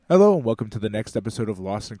Hello and welcome to the next episode of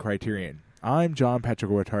Lost in Criterion. I'm John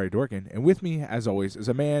Patrick Watari Dorkin, and with me, as always, is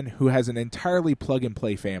a man who has an entirely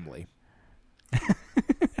plug-and-play family.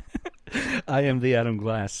 I am the Adam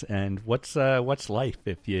Glass, and what's life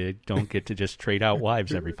if you don't get to just trade out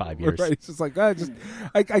wives every 5 years? Right, it's just like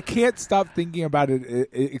I can't stop thinking about it,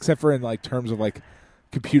 except for in like terms of like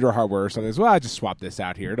computer hardware or something. So, well, I just swap this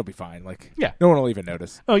out here; it'll be fine. Like, yeah, no one will even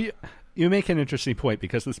notice. Oh, you make an interesting point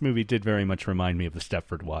because this movie did very much remind me of the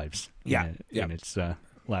Stepford Wives. Yeah, and its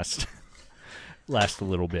last a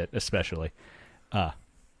little bit, especially. But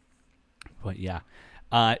yeah.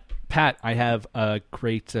 Pat, I have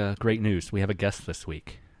great news. We have a guest this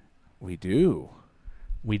week. We do.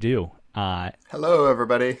 Hello,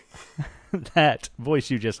 everybody. That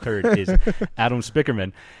voice you just heard is Adam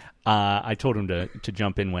Spickerman. I told him to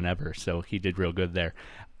jump in whenever, so he did real good there.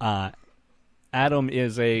 Adam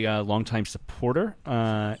is a longtime supporter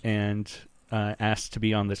and asked to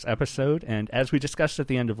be on this episode. And as we discussed at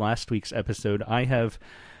the end of last week's episode, I have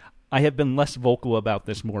been less vocal about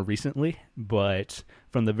this more recently, but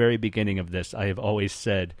from the very beginning of this, I have always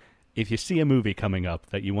said, if you see a movie coming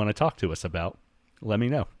up that you want to talk to us about, let me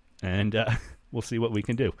know, and we'll see what we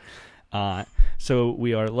can do. So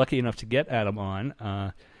we are lucky enough to get Adam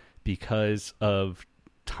on because of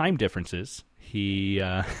time differences.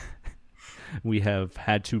 We have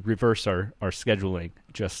had to reverse our scheduling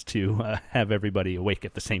just to have everybody awake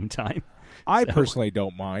at the same time. I personally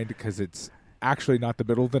don't mind because it's actually not the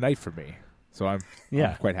middle of the night for me, so I'm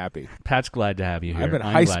quite happy. Pat's glad to have you here. I'm in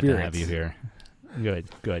high spirits. Glad to have you here.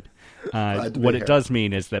 Good. What it does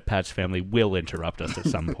mean is that Pat's family will interrupt us at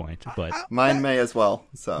some point, but mine may as well.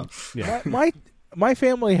 So yeah, my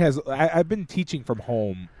family has. I've been teaching from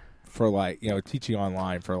home for teaching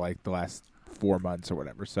online for like the last 4 months or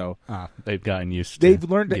whatever. So they've gotten used to. They've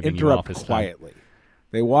learned to interrupt quietly. Time.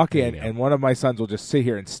 They walk in, and one of my sons will just sit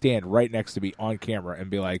here and stand right next to me on camera and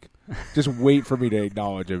be like, just wait for me to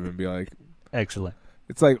acknowledge him and be like, excellent.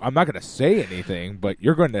 It's like, I'm not going to say anything, but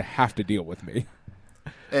you're going to have to deal with me.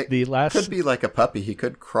 It could be like a puppy. He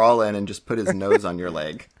could crawl in and just put his nose on your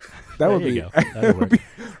leg. That would be,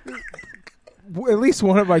 at least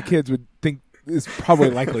one of my kids would think is probably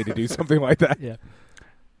likely to do something like that. Yeah.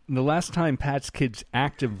 The last time Pat's kids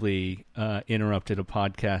actively interrupted a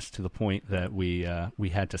podcast to the point that we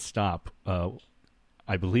had to stop,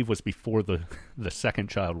 I believe was before the second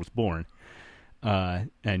child was born,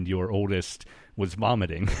 and your oldest was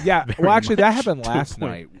vomiting. Yeah, well, actually, that happened last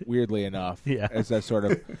night. Weirdly enough, yeah, as that sort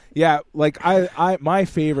of like I my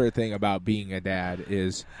favorite thing about being a dad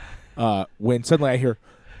is when suddenly I hear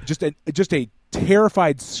just a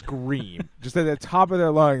terrified scream just at the top of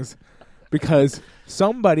their lungs. Because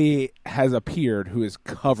somebody has appeared who is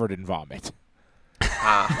covered in vomit.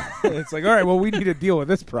 It's like, all right, well, we need to deal with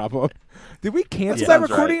this problem. Did we cancel that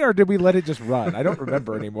recording, or did we let it just run? I don't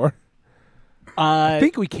remember anymore. I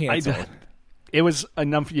think we canceled. It was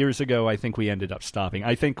enough years ago. I think we ended up stopping.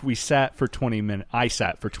 I think we sat for 20 minutes. I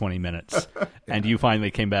sat for 20 minutes, and you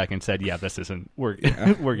finally came back and said, "Yeah, this isn't. We're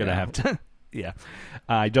gonna have to." Yeah,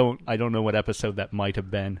 I don't know what episode that might have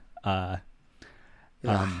been.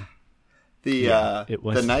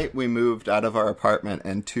 The night we moved out of our apartment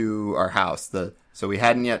and to our house, so we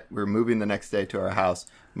hadn't yet. We were moving the next day to our house.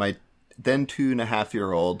 My then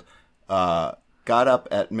 2.5-year-old got up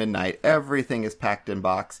at midnight. Everything is packed in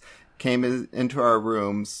box. Came into our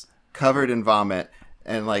rooms covered in vomit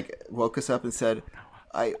and woke us up and said,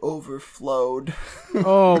 "I overflowed."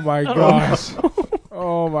 Oh my gosh!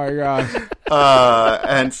 Oh my gosh!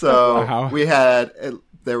 And so we had.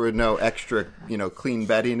 There were no extra, clean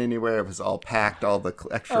bedding anywhere. It was all packed. All the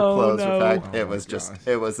extra clothes were packed. It was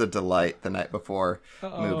it was a delight the night before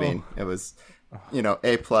moving. It was,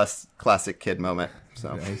 A+ classic kid moment.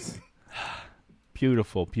 So nice.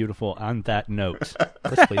 Beautiful. On that note,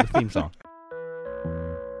 let's play the theme song.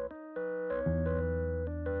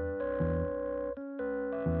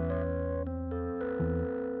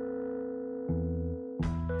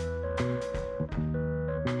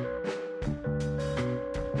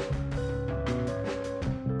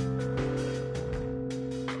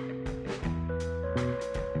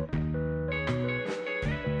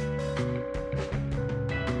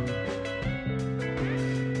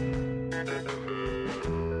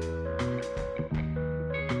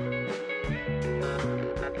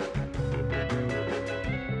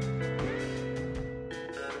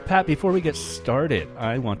 Pat, before we get started,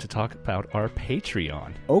 I want to talk about our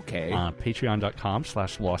Patreon. Okay.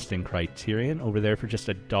 Patreon.com/LostInCriterion. Over there for just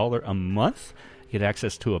 $1 a month, you get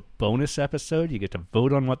access to a bonus episode. You get to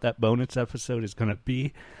vote on what that bonus episode is going to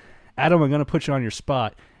be. Adam, I'm going to put you on your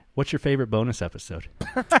spot. What's your favorite bonus episode?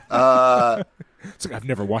 It's like I've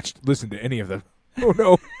never listened to any of them. Oh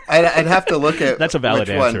no! I'd have to look at. That's a valid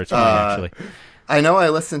answer. One. It's fine, actually. I know I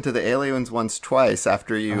listened to the Aliens once twice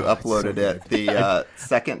after you uploaded it the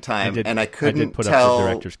second time, and I couldn't tell up the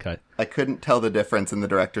director's cut. I couldn't tell the difference in the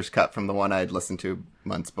director's cut from the one I had listened to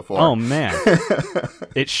months before. Oh man,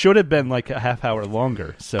 it should have been like a half hour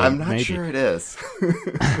longer. So I'm not sure it is.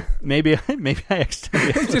 maybe I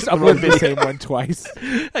extended. Just uploaded the same one twice.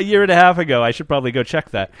 A year and a half ago, I should probably go check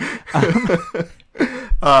that.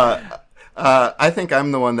 I think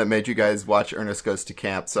I'm the one that made you guys watch Ernest Goes to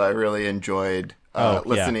Camp, so I really enjoyed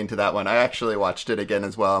listening to that one. I actually watched it again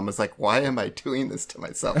as well and was like, why am I doing this to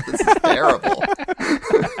myself? This is terrible.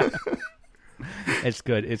 It's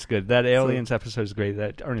good. It's good. That Aliens episode is great.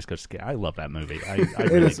 That Ernest Goes to Camp. I love that movie. I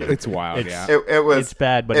really do. It's wild, It's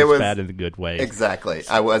bad, but it's bad in a good way. Exactly.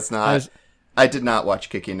 I did not watch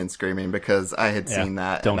Kicking and Screaming because I had seen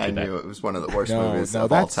that and I knew it was one of the worst movies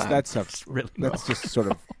of all time. That's just sort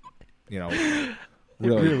of,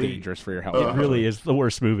 really dangerous for your health. It really is the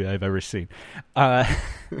worst movie I've ever seen.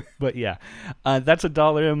 But yeah, that's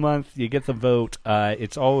 $1 a month. You get the vote.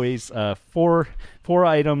 It's always four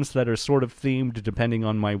items that are sort of themed depending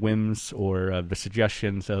on my whims or the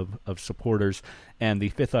suggestions of supporters. And the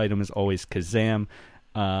fifth item is always Kazam.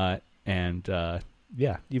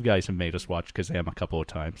 Yeah, you guys have made us watch Kazam a couple of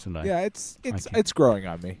times, and it's growing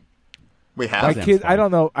on me. We have my kids. I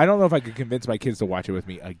don't know if I could convince my kids to watch it with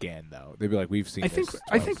me again, though. They'd be like, "We've seen." I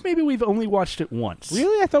think maybe we've only watched it once.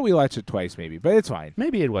 Really, I thought we watched it twice, maybe, but it's fine.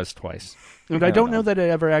 Maybe it was twice, and I don't know that it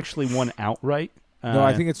ever actually won outright. No,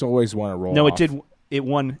 I think it's always won a roll. No, off. it did. It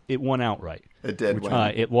won outright. It did.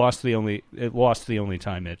 It lost the only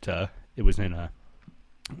time it was in a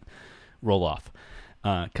roll off.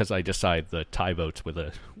 Because I decide the tie votes with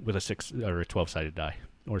a 6 or a 12-sided die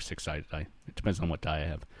or 6-sided die. It depends on what die I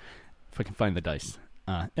have. If I can find the dice.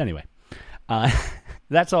 Anyway,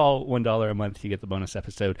 that's all $1 a month. You get the bonus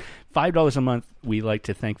episode. $5 a month. We like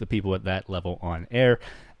to thank the people at that level on air.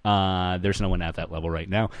 There's no one at that level right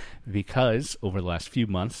now because over the last few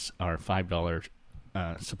months, our $5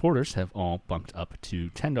 supporters have all bumped up to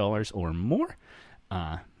 $10 or more.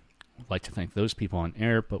 Like to thank those people on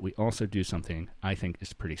air, but we also do something I think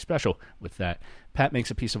is pretty special with that. Pat makes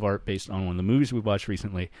a piece of art based on one of the movies we watched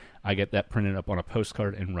recently. I get that printed up on a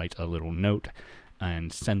postcard and write a little note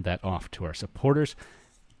and send that off to our supporters.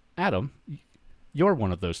 Adam, you're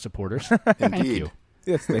one of those supporters. Thank you.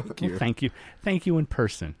 Yes, thank you. Thank you in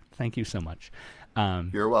person. Thank you so much.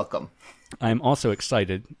 You're welcome. I'm also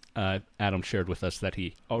excited. Adam shared with us that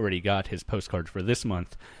he already got his postcard for this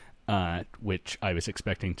month. Which I was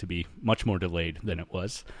expecting to be much more delayed than it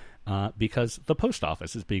was, because the post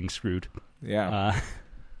office is being screwed. Yeah.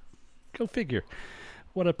 Go figure.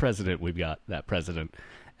 What a president we've got, that president.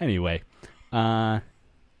 Anyway, I'd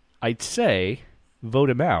say vote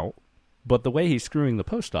him out, but the way he's screwing the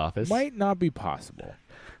post office... Might not be possible.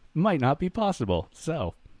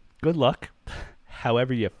 So, good luck.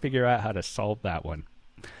 However you figure out how to solve that one.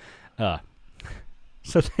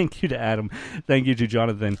 So thank you to Adam. Thank you to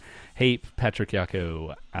Jonathan Hape, Patrick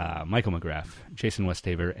Yako, Michael McGrath, Jason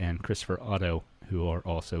Westhaver, and Christopher Otto, who are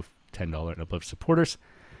also $10 and above supporters.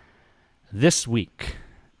 This week,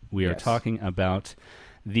 we are talking about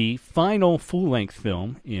the final full-length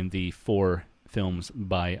film in the 4 films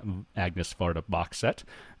by Agnes Varda box set,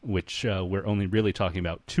 which we're only really talking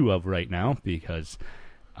about 2 of right now because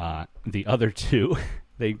the other 2...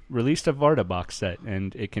 They released a Varda box set,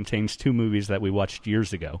 and it contains 2 movies that we watched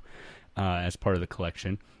years ago as part of the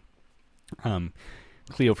collection.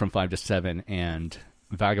 Cleo from 5 to 7 and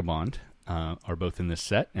Vagabond are both in this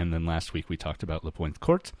set, and then last week we talked about Le Point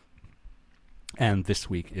Court. And this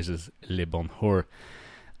week is Le Bon Hor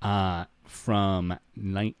from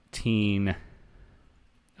 19...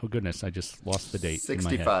 Oh, goodness, I just lost the date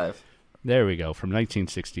 65. In my head. There we go, from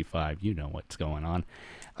 1965. You know what's going on.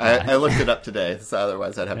 I looked it up today, so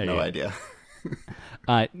otherwise I'd have no idea.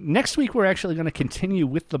 Next week, we're actually going to continue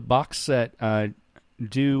with the box set,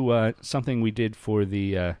 do something we did for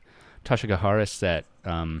the Tashigahara set.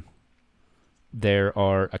 There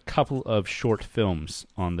are a couple of short films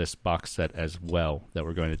on this box set as well that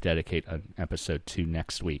we're going to dedicate an episode to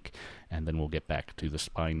next week, and then we'll get back to the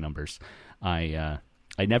spine numbers. I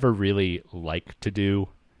never really like to do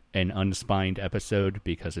an unspined episode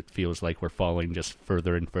because it feels like we're falling just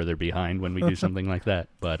further and further behind when we do something like that.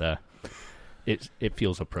 But it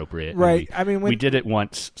feels appropriate. Right. We did it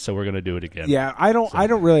once, so we're going to do it again. Yeah, I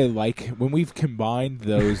don't really like when we've combined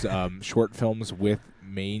those short films with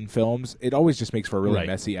main films. It always just makes for a really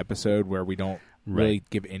messy episode where we don't really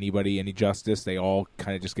give anybody any justice. They all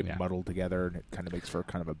kind of just get muddled together, and it kind of makes for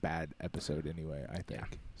kind of a bad episode anyway, I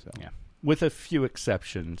think. So with a few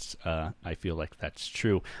exceptions, I feel like that's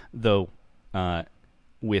true. Though,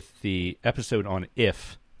 with the episode on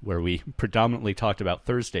If, where we predominantly talked about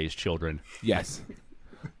Thursday's Children. Yes.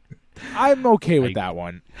 I'm okay with that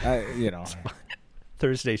one.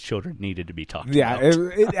 Thursday's Children needed to be talked about. Yeah,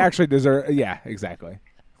 it actually deserves... Yeah, exactly.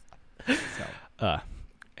 So.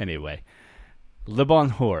 Anyway, Le Bon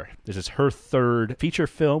Heur. This is her third feature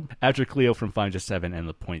film after Cleo from 5 to 7 and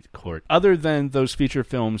The Point Court. Other than those feature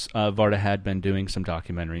films, Varda had been doing some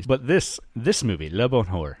documentaries. But this movie, Le Bon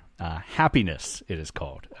Heur, Happiness, it is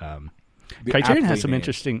called. Criterion has some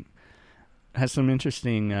interesting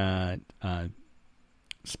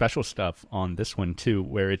special stuff on this one too,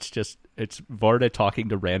 where it's Varda talking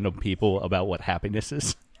to random people about what happiness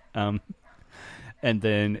is, and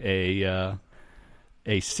then a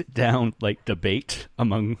sit down debate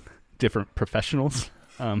among different professionals,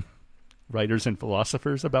 writers and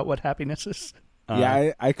philosophers about what happiness is.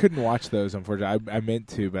 I couldn't watch those, unfortunately. I meant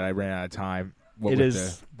to, but I ran out of time.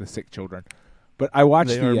 The sick children. But I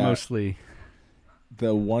watched mostly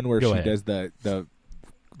the one where does the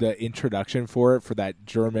introduction for that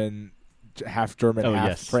German, half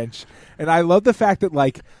French, and I love the fact that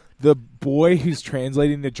the boy who's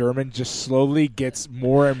translating to German just slowly gets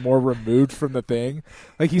more and more removed from the thing.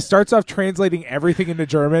 He starts off translating everything into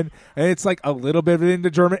German, and it's a little bit of it into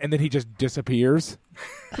German, and then he just disappears.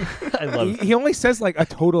 I love it. He only says a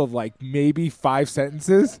total of maybe 5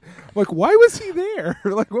 sentences. Why was he there?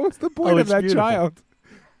 What was the point of that child?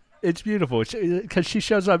 It's beautiful because she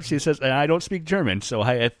shows up. She says, "And I don't speak German, so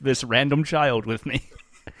I have this random child with me."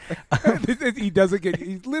 He doesn't get.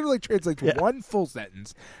 He literally translates one full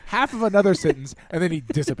sentence, half of another sentence, and then he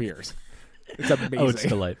disappears. It's amazing. Oh, it's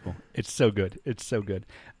delightful. It's so good. It's so good.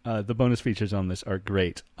 The bonus features on this are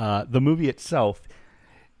great. The movie itself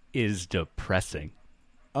is depressing.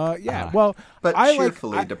 But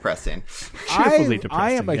cheerfully depressing. Cheerfully depressing.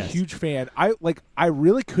 I am a huge fan. I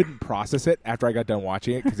really couldn't process it after I got done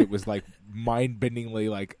watching it because it was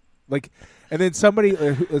mind-bendingly and then somebody,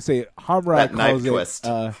 let's say Hamra that calls knife twist.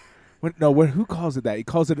 Who calls it that? He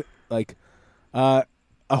calls it a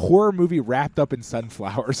horror movie wrapped up in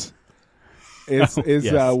sunflowers.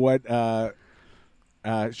 What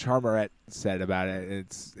Charmaret said about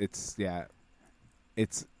it.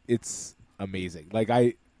 It's amazing.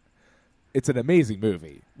 It's an amazing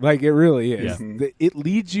movie. It really is. Yeah. It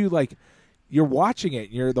leads you you're watching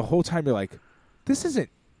it. And the whole time you're like, this isn't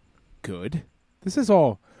good. This is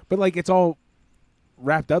all, but it's all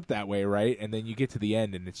wrapped up that way, right? And then you get to the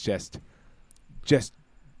end, and it's just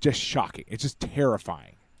shocking. It's just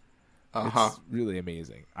terrifying. It's really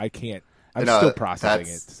amazing. I'm still processing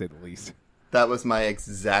it, to say the least. That was my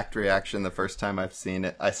exact reaction the first time I've seen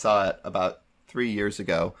it. I saw it about 3 years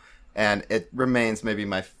ago, and it remains maybe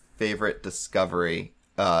my favorite discovery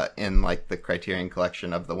in the Criterion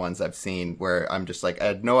collection of the ones I've seen, where I'm just I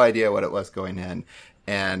had no idea what it was going in,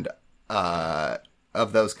 and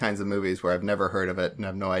of those kinds of movies where I've never heard of it and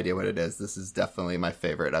have no idea what it is, this is definitely my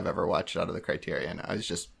favorite I've ever watched out of the Criterion. I was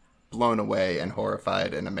just blown away and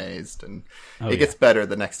horrified and amazed, and it gets better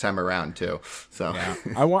the next time around too. So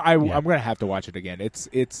I'm gonna have to watch it again.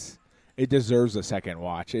 It deserves a second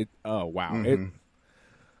watch. Mm-hmm.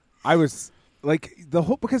 I was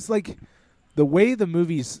because the way the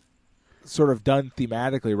movie's sort of done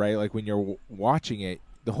thematically, right? When you're watching it,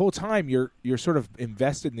 the whole time you're sort of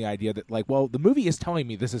invested in the idea that the movie is telling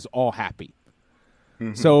me this is all happy.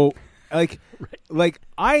 Mm-hmm. So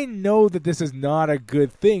I know that this is not a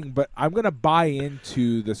good thing, but I'm going to buy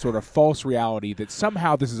into the sort of false reality that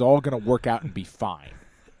somehow this is all going to work out and be fine.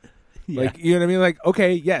 Yeah. You know what I mean?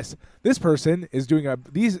 Okay, yes, this person is doing a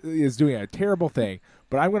terrible thing,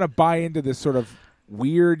 but I'm going to buy into this sort of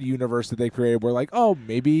weird universe that they created where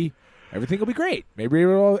maybe everything will be great. Maybe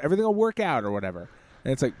everything will work out or whatever.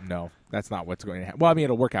 And it's no, that's not what's going to happen. Well, I mean,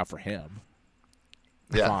 it'll work out for him.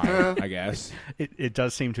 Yeah. Fine, I guess. It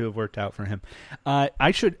does seem to have worked out for him.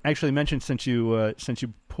 I should actually mention, since you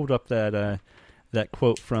pulled up that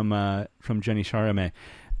quote from Jenny Charmaret,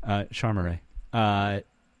 I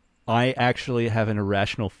actually have an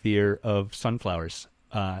irrational fear of sunflowers.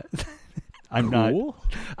 I'm cool.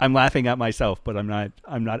 I'm laughing at myself, but I'm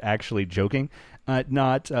not actually joking.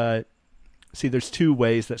 See, there's two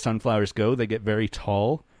ways that sunflowers go. They get very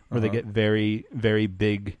tall, or they get very, very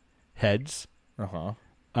big heads.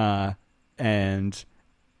 And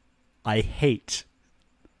I hate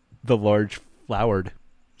the large flowered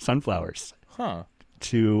sunflowers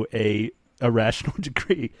to a irrational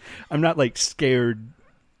degree. I'm not scared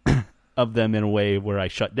of them in a way where I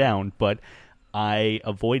shut down, but I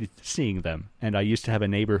avoided seeing them. And I used to have a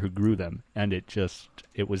neighbor who grew them, and it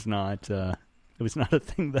was not a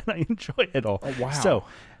thing that I enjoy at all. Oh, wow. So,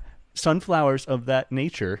 sunflowers of that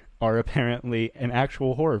nature are apparently an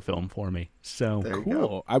actual horror film for me. So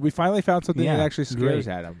cool. We finally found something that actually scares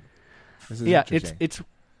great. Adam. This is interesting.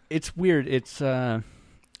 It's weird. It's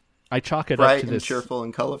I chalk it bright up to this and cheerful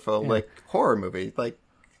and colorful, like horror movie, like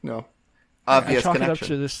obvious I chalk connection. it up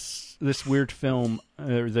to this weird film,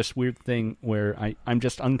 or this weird thing where I'm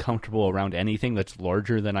just uncomfortable around anything that's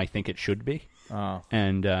larger than I think it should be. Oh.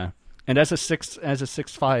 And as a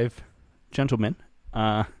 6'5" gentleman,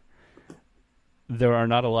 there are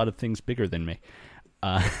not a lot of things bigger than me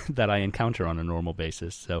that I encounter on a normal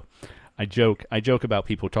basis. So I joke about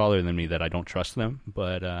people taller than me that I don't trust them,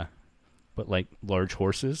 but like large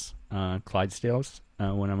horses, Clydesdales,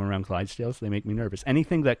 when I'm around Clydesdales, they make me nervous.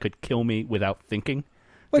 Anything that could kill me without thinking,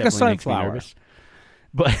 like a definitely makes me sunflower. nervous.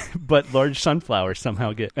 But large sunflowers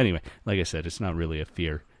somehow get... Anyway, like I said, it's not really a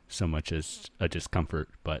fear so much as a discomfort,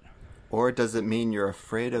 but... Or does it mean you're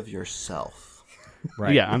afraid of yourself?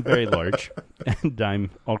 Right. Yeah, I'm very large, and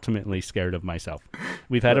I'm ultimately scared of myself.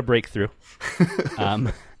 We've had a breakthrough.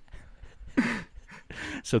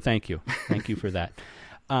 So thank you. Thank you for that.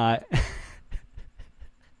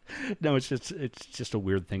 No, it's just a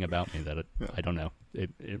weird thing about me that I don't know.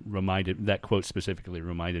 It reminded, that quote specifically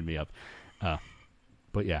reminded me of.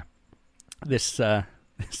 But yeah, this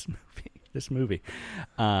movie.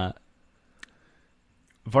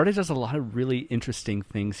 Varda does a lot of really interesting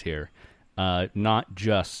things here, not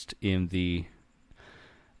just in the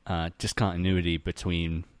discontinuity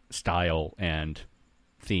between style and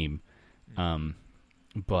theme,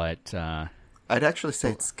 but I'd actually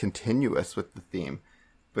say it's continuous with the theme,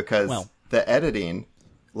 because the editing,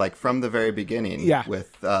 like from the very beginning,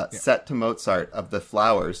 with set to Mozart of the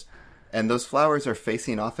flowers, and those flowers are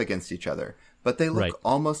facing off against each other, but they look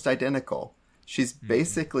almost identical. She's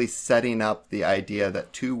basically setting up the idea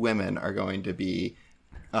that two women are going to be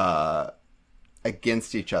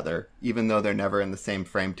against each other, even though they're never in the same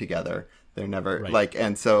frame together. They're never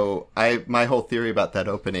and so my whole theory about that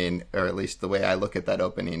opening, or at least the way I look at that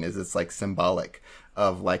opening, is it's like symbolic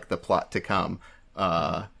of like the plot to come.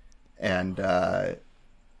 Oh,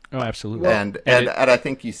 absolutely. And I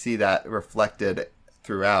think you see that reflected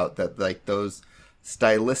throughout, that like those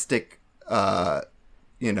stylistic,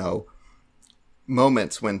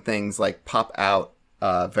 moments when things like pop out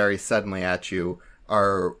very suddenly at you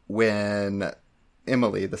are when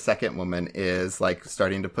Emily, the second woman, is like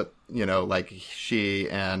starting to put, like she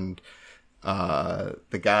and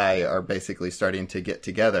the guy are basically starting to get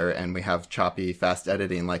together, and we have choppy, fast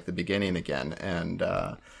editing like the beginning again. And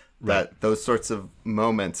that those sorts of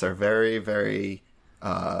moments are very, very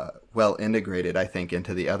well integrated, I think,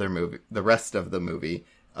 into the rest of the movie,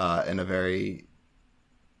 in a very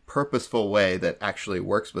purposeful way that actually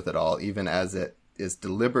works with it all, even as it is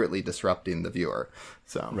deliberately disrupting the viewer.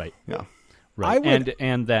 So yeah. Right.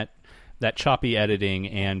 And that choppy editing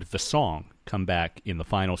and the song come back in the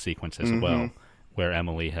final sequence as well, where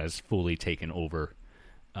Emily has fully taken over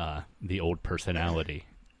the old personality.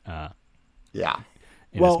 In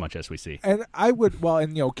as much as we see. And I would,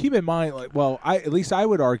 keep in mind, I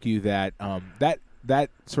would argue that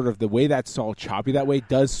that sort of the way that's all choppy that way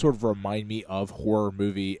does sort of remind me of horror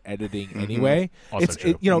movie editing anyway. Also it's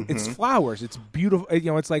true. It's flowers, it's beautiful.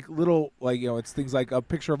 It's like little it's things like a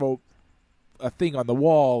picture of a thing on the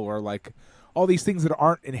wall, or like all these things that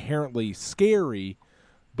aren't inherently scary,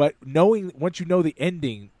 but once you know the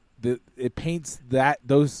ending, it paints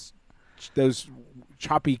those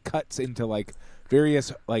choppy cuts into like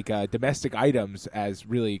various domestic items as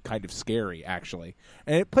really kind of scary, actually.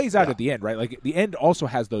 And it plays out at the end, right? Like the end also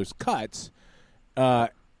has those cuts,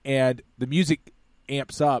 and the music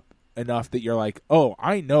amps up enough that you're like, oh,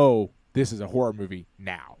 I know this is a horror movie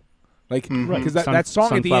now. Like, because that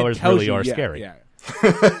song at the end tells really you, are scary. Yeah,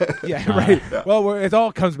 right. Yeah. Well, it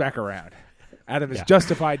all comes back around. Adam is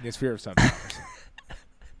justified in his fear of sunflowers.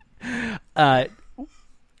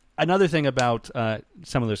 Another thing about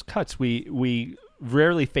some of those cuts, we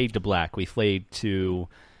rarely fade to black. We fade to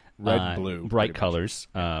red, blue, bright colors,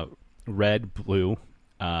 red, blue,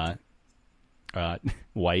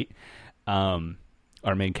 white.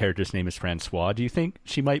 Our main character's name is Francois. Do you think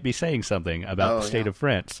she might be saying something about the state of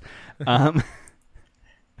France?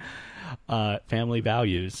 Family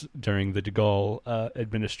values during the de Gaulle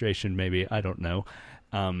administration, maybe. I don't know.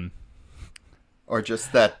 Or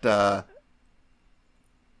just that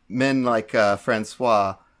men like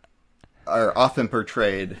Francois are often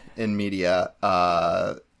portrayed in media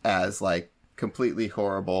as like completely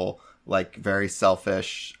horrible, like very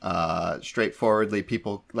selfish, straightforwardly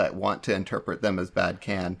people that want to interpret them as bad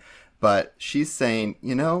can. But she's saying,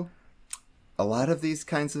 a lot of these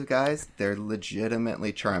kinds of guys, they're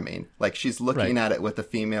legitimately charming. Like, she's looking at it with a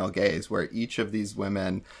female gaze, where each of these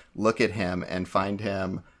women look at him and find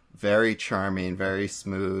him very charming, very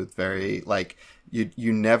smooth, very, like,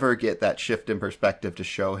 you never get that shift in perspective to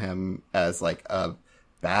show him as, like, a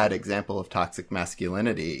bad example of toxic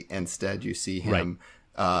masculinity. Instead, you see him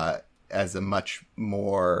as a much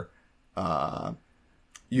more...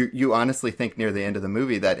 You honestly think near the end of the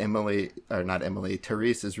movie that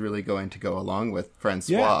Therese is really going to go along with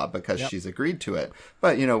Francois because she's agreed to it.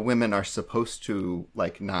 But, women are supposed to,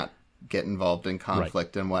 like, not get involved in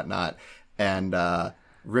conflict and whatnot. And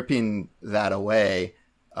ripping that away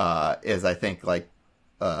is, I think, like,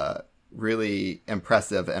 really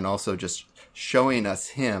impressive, and also just showing us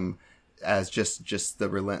him as just the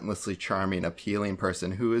relentlessly charming, appealing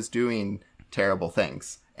person who is doing terrible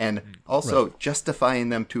things. And also justifying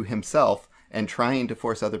them to himself and trying to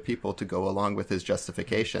force other people to go along with his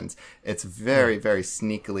justifications. It's very, very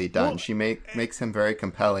sneakily done. She makes him very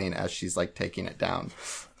compelling as she's, like, taking it down.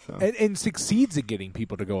 So. And succeeds at getting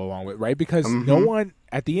people to go along with it, right? Because no one,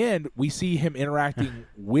 at the end, we see him interacting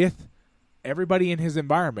with everybody in his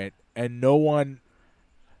environment, and no one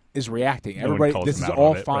is reacting. Everybody, this is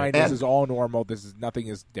all fine. This is all normal. Nothing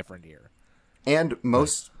is different here. And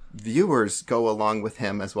most... viewers go along with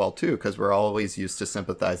him as well too, because we're always used to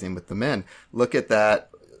sympathizing with the men. Look at that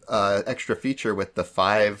extra feature with the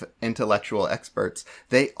 5 intellectual experts.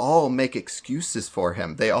 They all make excuses for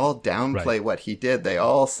him. They all downplay what he did. They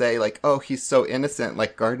all say, like, oh, he's so innocent,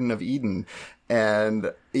 like Garden of Eden.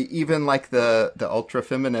 And even like the ultra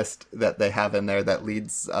feminist that they have in there that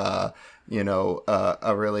leads a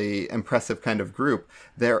really impressive kind of group,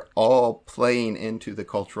 they're all playing into the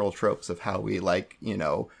cultural tropes of how we, like,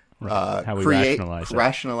 how we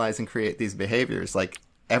rationalize and create these behaviors. Like,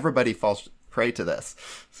 everybody falls prey to this.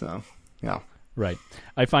 So, yeah. Right.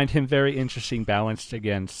 I find him very interesting, balanced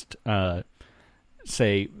against,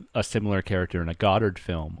 say, a similar character in a Goddard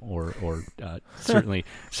film, or certainly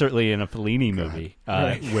in a Fellini movie,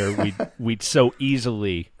 where we'd so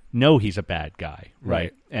easily know he's a bad guy,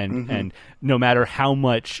 right? And no matter how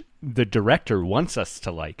much the director wants us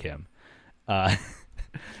to like him,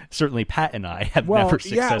 certainly Pat and I have never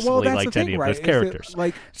successfully liked any of those characters.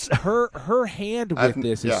 Like, her hand with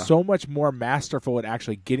this is so much more masterful at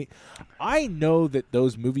actually getting... I know that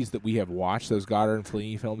those movies that we have watched, those Goddard and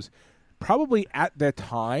Fellini films, probably at the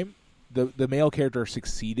time, the male character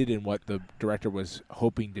succeeded in what the director was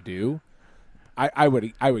hoping to do. I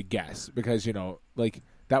would guess, because, like,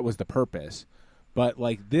 that was the purpose. But,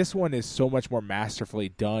 like, this one is so much more masterfully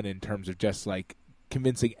done in terms of just, like,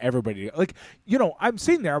 convincing everybody. Like, I'm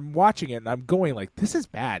sitting there, I'm watching it, and I'm going, like, this is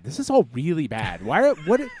bad. This is all really bad. What?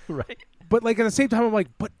 Right. But, like, at the same time, I'm like,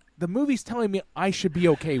 but the movie's telling me I should be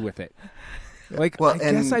okay with it. Like, I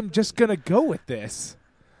guess I'm just going to go with this.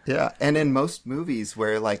 Yeah, and in most movies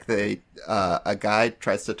where, like, a guy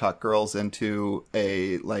tries to talk girls into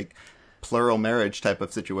a, like, plural marriage type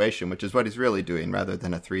of situation, which is what he's really doing, rather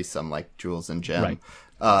than a threesome like Jules and Jem.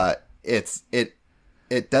 Right.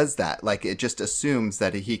 It does that. Like, it just assumes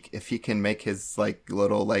that if he can make his, like,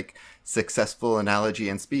 little, like, successful analogy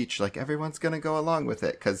and speech, like, everyone's going to go along with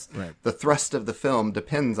it, because the thrust of the film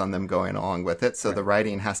depends on them going along with it. So the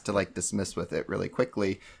writing has to, like, dismiss with it really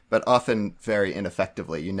quickly, but often very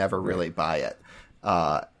ineffectively. You never really buy it.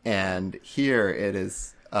 And here it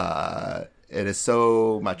is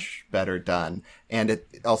so much better done. And it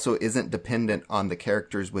also isn't dependent on the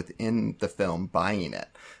characters within the film buying it.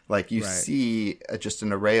 Like, you see just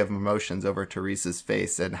an array of emotions over Therese's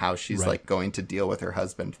face and how she's like going to deal with her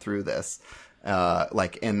husband through this,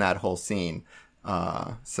 like in that whole scene.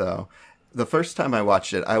 So the first time I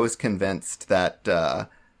watched it, I was convinced that the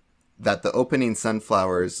opening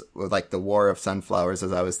Sunflowers, like the War of Sunflowers,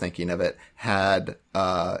 as I was thinking of it, had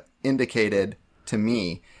indicated to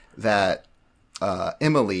me that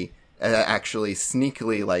Emily actually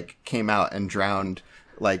sneakily, like, came out and drowned,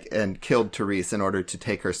 like, and killed Therese in order to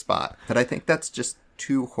take her spot. But I think that's just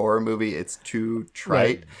too horror movie. It's too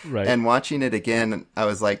trite. Right. And watching it again, I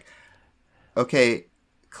was like, okay,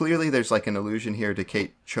 clearly there's, like, an allusion here to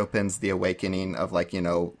Kate Chopin's The Awakening of, like,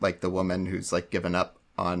 like the woman who's, like, given up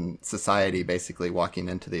on society, basically walking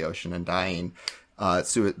into the ocean and dying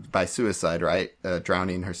by suicide, right?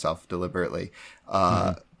 Drowning herself deliberately.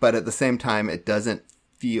 But at the same time, it doesn't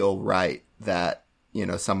feel right that,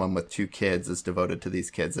 someone with 2 kids as devoted to these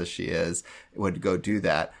kids as she is would go do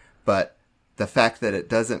that. But the fact that it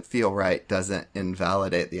doesn't feel right doesn't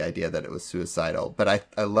invalidate the idea that it was suicidal. But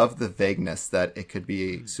I love the vagueness that it could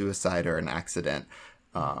be suicide or an accident.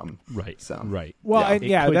 Right. So right. Well,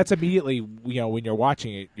 that's immediately, when you're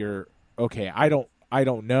watching it, you're okay. I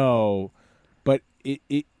don't know, but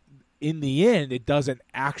it in the end, it doesn't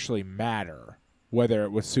actually matter whether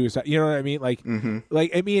it was suicide. You know what I mean? Like,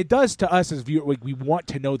 it does to us as viewers. Like, we want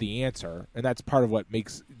to know the answer, and that's part of what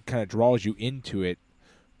kind of draws you into it.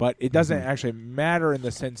 But it doesn't actually matter in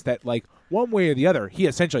the sense that, like, one way or the other, he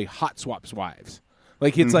essentially hot swaps wives.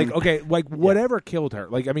 Like, it's like, okay, like, whatever killed her.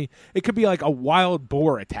 Like, I mean, it could be like a wild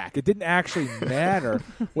boar attack. It didn't actually matter.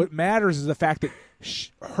 What matters is the fact that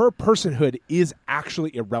her personhood is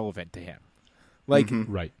actually irrelevant to him. Like,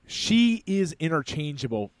 right. She is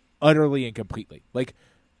interchangeable utterly and completely. Like,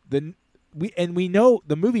 we know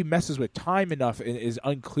the movie messes with time enough and is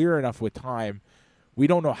unclear enough with time. We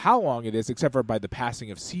don't know how long it is, except for by the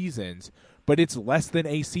passing of seasons, but it's less than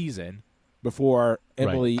a season before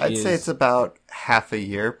Emily I'd say it's about half a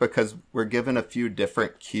year, because we're given a few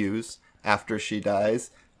different cues after she dies.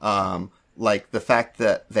 Like the fact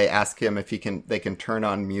that they ask him if they can turn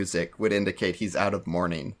on music would indicate he's out of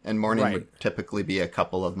mourning, and mourning would typically be a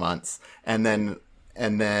couple of months. And then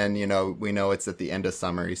we know it's at the end of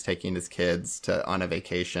summer. He's taking his kids on a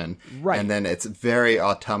vacation. Right. And then it's very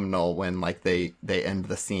autumnal when like they end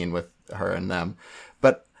the scene with her and them.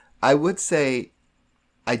 But I would say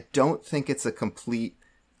I don't think it's a complete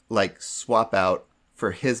like swap out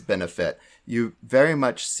for his benefit. You very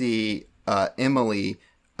much see Emily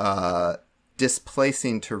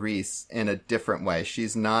displacing Therese in a different way.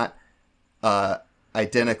 She's not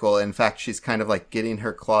identical. In fact, she's kind of like getting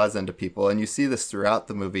her claws into people. And you see this throughout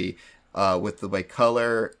the movie with the way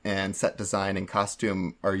color and set design and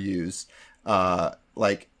costume are used.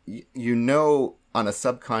 On a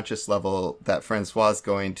subconscious level that Francois is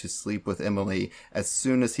going to sleep with Emily as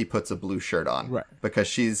soon as he puts a blue shirt on. Right. Because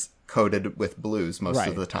she's coated with blues most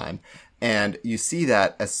of the time. And you see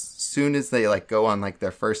that as soon as they like go on like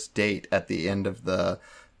their first date at the end of the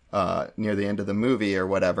near the end of the movie or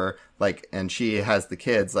whatever, like, and she has the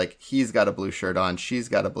kids, like he's got a blue shirt on, she's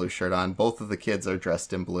got a blue shirt on, both of the kids are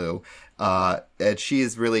dressed in blue, and she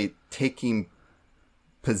is really taking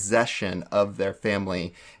possession of their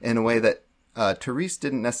family in a way that Therese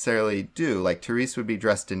didn't necessarily do. Like Therese would be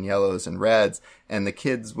dressed in yellows and reds, and the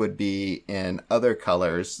kids would be in other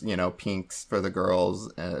colors, pinks for the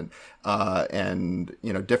girls and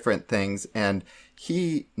different things. And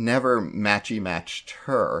he never matched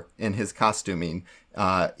her in his costuming.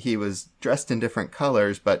 He was dressed in different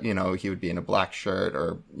colors, but, he would be in a black shirt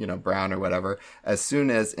or, brown or whatever. As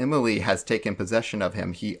soon as Emily has taken possession of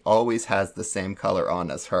him, he always has the same color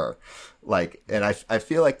on as her. Like, and I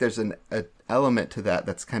feel like there's an element to that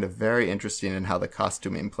that's kind of very interesting in how the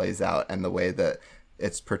costuming plays out and the way that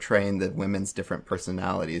it's portraying the women's different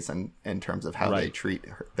personalities and in terms of how they treat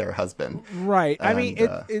their husband. Right. And, I mean,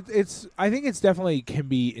 it's I think it's definitely can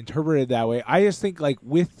be interpreted that way. I just think like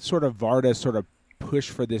with sort of Varda's sort of push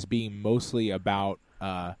for this being mostly about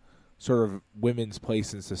sort of women's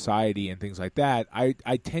place in society and things like that,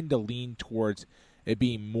 I tend to lean towards it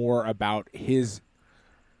being more about his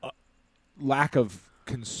lack of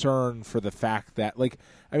concern for the fact that, like,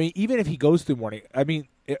 I mean, even if he goes through mourning, I mean,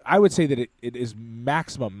 I would say that it is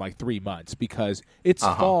maximum like 3 months because it's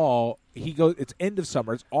fall. It's end of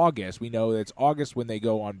summer. It's August. We know that it's August when they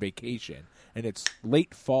go on vacation, and it's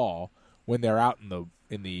late fall when they're out in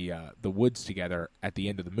the woods together at the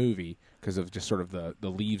end of the movie because of just sort of the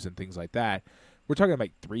leaves and things like that. We're talking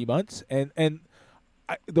like 3 months, and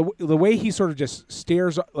the way he sort of just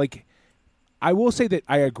stares, like, I will say that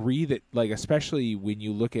I agree that, like, especially when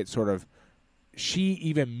you look at sort of she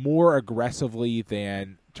even more aggressively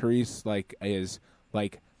than Therese, like, is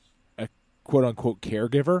like a quote unquote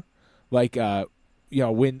caregiver, like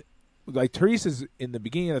when like Therese is in the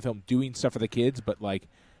beginning of the film doing stuff for the kids, but like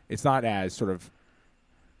it's not as sort of,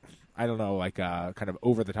 I don't know, like kind of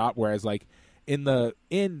over the top, whereas like in the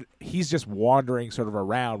end he's just wandering sort of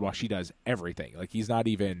around while she does everything. Like he's not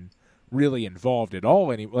even really involved at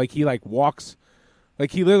all like he like walks,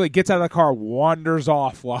 like he literally gets out of the car, wanders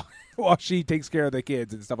off while she takes care of the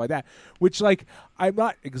kids and stuff like that, which, like, I'm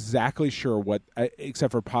not exactly sure what,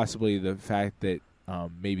 except for possibly the fact that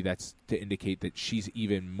maybe that's to indicate that she's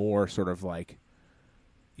even more sort of like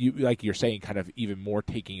you're saying, kind of even more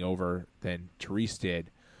taking over than Therese did.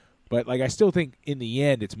 But like I still think in the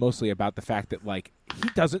end it's mostly about the fact that, like, he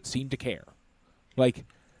doesn't seem to care. Like,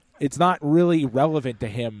 it's not really relevant to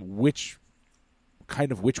him which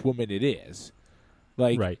woman it is.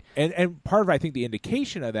 Like, right. And part of, I think, the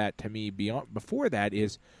indication of that to me before that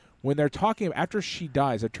is when they're talking after she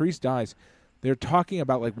dies, after Therese dies, they're talking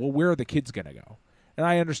about like, well, where are the kids going to go? And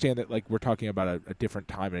I understand that like we're talking about a different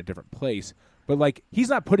time and a different place, but like he's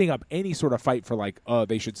not putting up any sort of fight for like,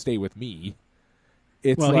 they should stay with me.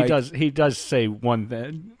 It's he does say one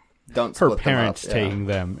thing. Don't her parents taking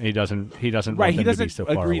them. He doesn't right. Want he them doesn't to be so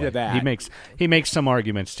far agree away. to that. He makes some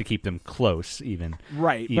arguments to keep them close, even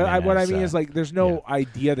right. Even but what I mean is like there's no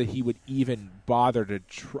idea that he would even bother to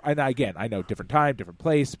try. And again, I know different time, different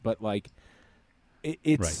place, but like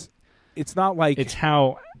it's not like it's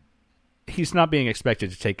how he's not being expected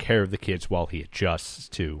to take care of the kids while he adjusts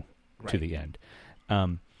to the end.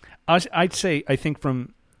 I'd say I think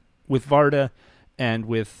with Varda and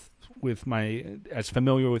with my as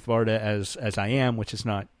familiar with Varda as I am, which is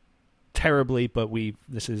not terribly, but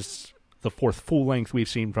this is the fourth full length we've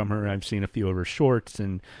seen from her. I've seen a few of her shorts,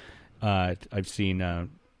 and I've seen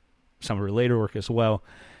some of her later work as well.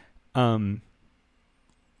 With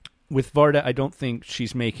Varda, I don't think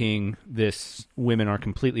she's making this women are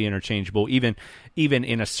completely interchangeable, even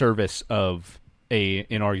in a service of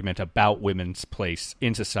an argument about women's place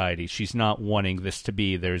in society. She's not wanting this to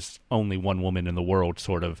be there's only one woman in the world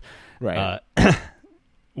sort of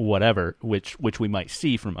whatever, which we might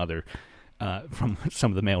see from from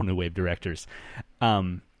some of the male new wave directors,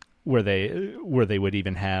 where they would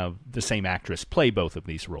even have the same actress play both of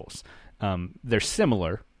these roles. They're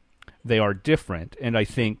similar, they are different, and I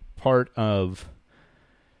think part of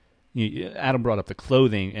Adam brought up the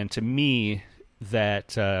clothing, and to me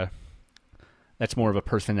that's more of a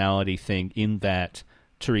personality thing in that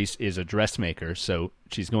Therese is a dressmaker, so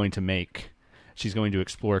she's going to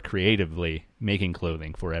explore creatively making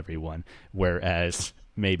clothing for everyone, whereas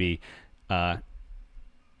maybe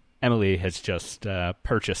Emily has just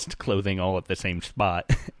purchased clothing all at the same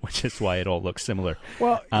spot, which is why it all looks similar.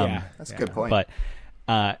 Well, that's a good point.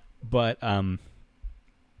 But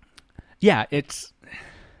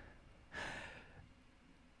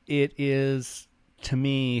it is to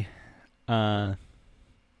me.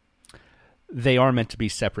 They are meant to be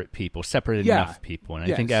separate people, separate enough people, and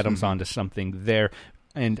I think Adam's onto something there.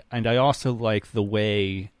 And I also like the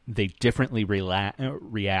way they differently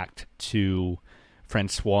react to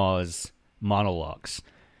Francois's monologues.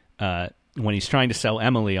 When he's trying to sell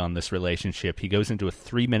Emily on this relationship, he goes into a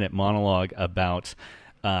 3-minute monologue about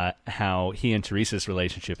how he and Therese's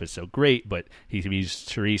relationship is so great, but he views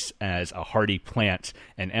Therese as a hardy plant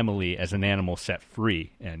and Emily as an animal set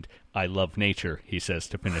free. And I love nature, he says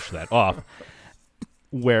to finish that off.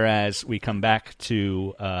 Whereas we come back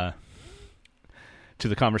to the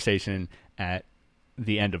conversation at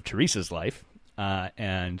the end of Theresa's life,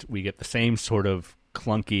 and we get the same sort of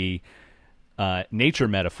clunky nature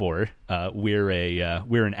metaphor. We're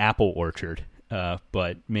an apple orchard.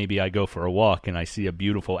 But maybe I go for a walk and I see a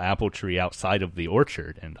beautiful apple tree outside of the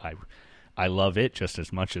orchard, and I love it just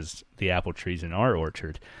as much as the apple trees in our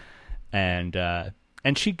orchard. And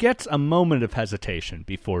she gets a moment of hesitation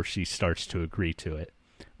before she starts to agree to it,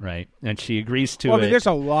 right? And she agrees to it. I mean, there's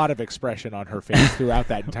a lot of expression on her face throughout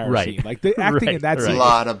that entire scene. Like the acting in that scene, a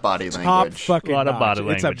lot of body language, top fucking a lot of body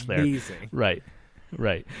notch. language it's there. Amazing, right?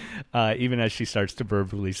 Even as she starts to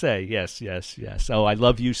verbally say, yes. Oh, I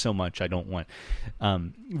love you so much. I don't want.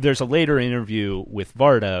 There's a later interview with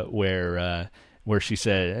Varda where she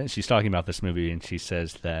said she's talking about this movie, and she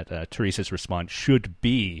says that Theresa's response should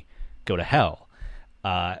be "go to hell,"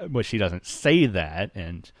 but she doesn't say that,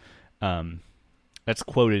 and that's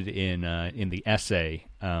quoted in the essay,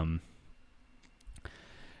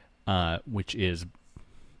 which is.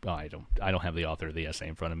 I don't have the author of the essay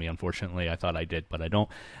in front of me, unfortunately. I thought I did, but I don't.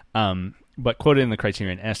 But quoted in the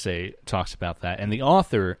Criterion essay talks about that, and the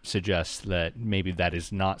author suggests that maybe that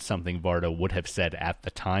is not something Varda would have said at the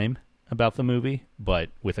time about the movie, but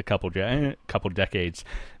with a couple decades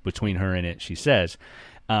between her and it, she says.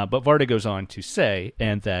 But Varda goes on to say,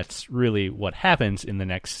 and that's really what happens in the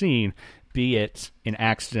next scene, be it an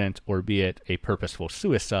accident or be it a purposeful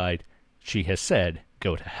suicide, she has said,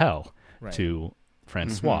 "Go to hell," to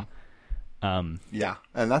Francois. And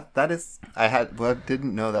that is I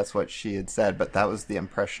didn't know that's what she had said, but that was the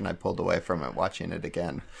impression I pulled away from it watching it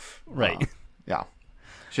again. Right.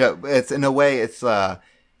 It's in a way it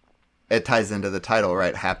ties into the title,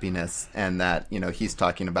 right? Happiness, and that, he's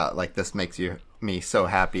talking about like this makes me so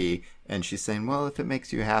happy, and she's saying, well, if it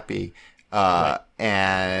makes you happy,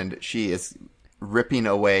 and she is ripping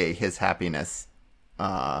away his happiness.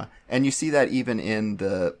 And you see that even in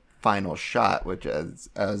the final shot, which as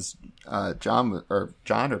John or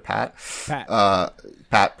Pat,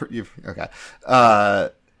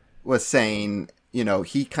 was saying,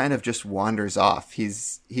 he kind of just wanders off.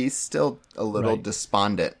 He's still a little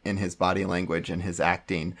despondent in his body language and his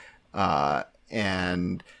acting,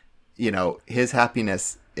 and his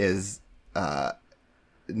happiness is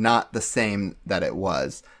not the same that it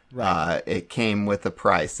was. Right. It came with a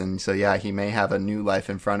price. And so, yeah, he may have a new life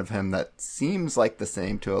in front of him that seems like the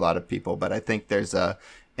same to a lot of people, but I think there's an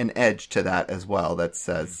edge to that as well that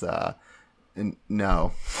says,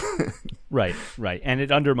 no. Right. And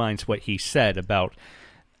it undermines what he said about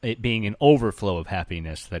it being an overflow of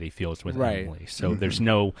happiness that he feels with Emily. So there's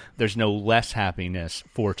no less happiness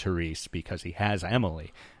for Therese because he has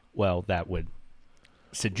Emily. Well, that would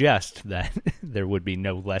suggest that there would be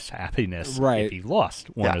no less happiness if he lost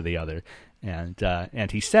one or the other.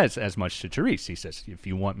 And he says as much to Therese. He says, if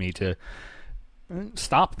you want me to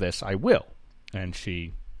stop this, I will. And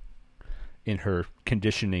she, in her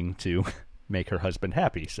conditioning to make her husband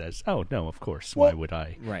happy, says, oh, no, of course. Why would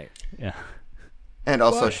I? Right. Yeah. And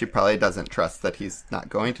also, she probably doesn't trust that he's not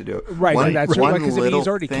going to do it. Right. That's right. Because he's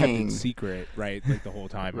already kept it secret, right? Like the whole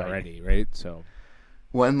time already, right? So.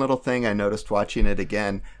 One little thing I noticed watching it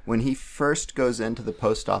again, when he first goes into the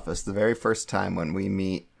post office, the very first time when we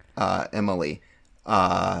meet Emily,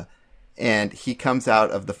 and he comes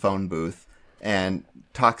out of the phone booth and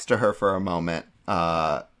talks to her for a moment,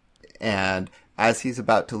 and as he's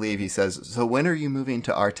about to leave, he says, so when are you moving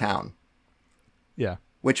to our town? Yeah.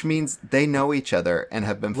 Which means they know each other and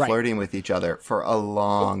have been flirting with each other for a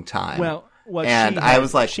long time. Well, and I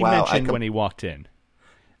was like, she wow. mentioned when he walked in.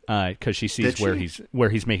 Because she sees where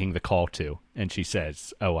he's making the call to, and she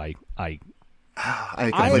says, "Oh, I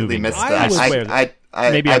completely missed that.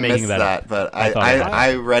 Maybe I'm making missed that but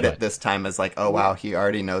I read it this time as like, oh wow, he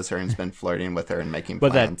already knows her and's been flirting with her and making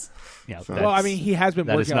plans. Well, I mean, he has been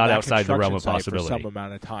working on that outside the realm of possibility for some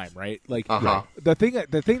amount of time, right? Like the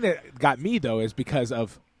thing that got me though is because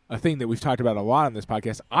of a thing that we've talked about a lot on this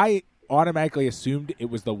podcast. I automatically assumed it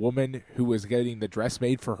was the woman who was getting the dress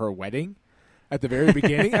made for her wedding at the very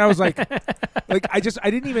beginning, and I was like I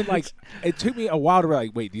didn't even it took me a while to realize,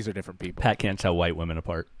 wait, these are different people. Pat can't tell white women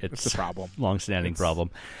apart. It's the problem. Long-standing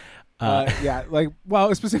problem.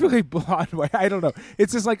 Specifically blonde white. I don't know.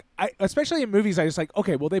 It's just especially in movies, I just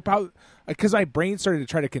okay, well, they probably, because my brain started to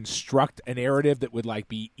try to construct a narrative that would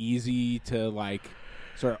be easy to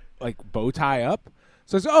sort of bow tie up.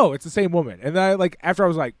 So it's it's the same woman, and then after I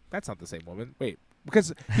was like, that's not the same woman. Wait.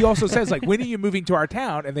 Because he also says when are you moving to our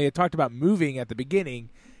town? And they had talked about moving at the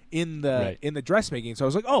beginning in the dressmaking. So I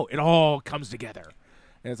was like, oh, it all comes together.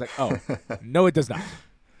 And it's like, oh, no, it does not.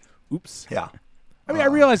 Oops. Yeah. I mean, I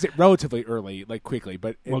realized it relatively early, quickly,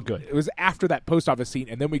 but good. It was after that post office scene,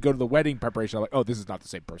 and then we go to the wedding preparation. I'm like, oh, this is not the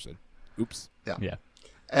same person. Oops. Yeah.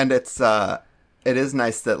 And it is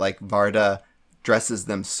nice that Varda dresses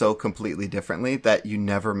them so completely differently that you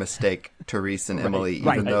never mistake Therese and Emily,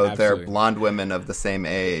 even though they're blonde women of the same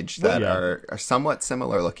age that are somewhat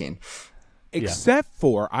similar looking. Except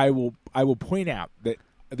for, I will point out that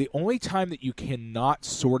the only time that you cannot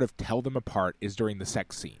sort of tell them apart is during the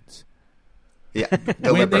sex scenes. Yeah,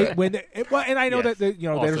 deliberate. And I know that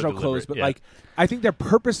there's no clothes, but I think they're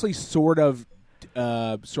purposely sort of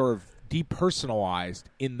depersonalized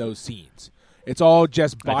in those scenes. It's all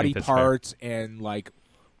just body parts and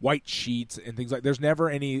white sheets and things there's never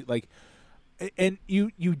any and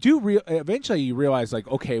you do eventually you realize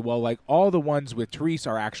okay, well, all the ones with Therese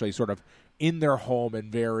are actually sort of in their home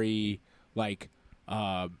and very I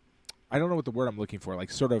don't know what the word I'm looking for,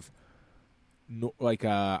 sort of I'm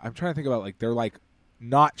trying to think about they're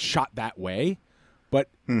not shot that way. But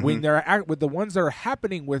when they're with the ones that are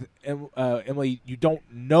happening with Emily, you don't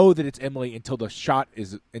know that it's Emily until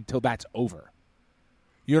that's over.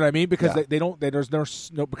 You know what I mean? Because they don't. There's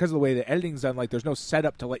no because of the way the editing's done. There's no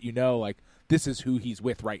setup to let you know this is who he's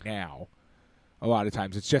with right now. A lot of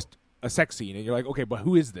times it's just a sex scene, and you're like, okay, but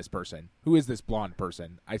who is this person? Who is this blonde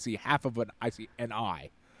person? I see half of an. I see an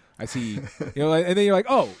eye. I see, and then you're like,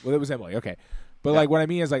 oh, well, it was Emily. Okay, but what I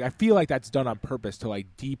mean is I feel that's done on purpose to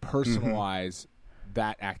depersonalize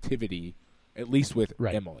that activity, at least with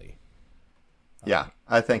Emily. Yeah,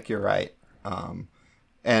 I think you're right.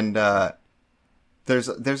 And there's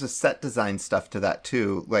a set design stuff to that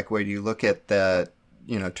too. Where you look at the,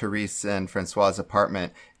 Therese and Francois'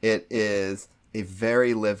 apartment, it is a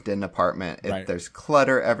very lived-in apartment. There's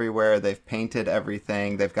clutter everywhere. They've painted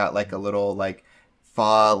everything. They've got a little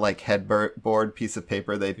headboard piece of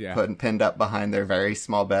paper they pinned up behind their very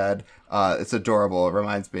small bed. It's adorable. It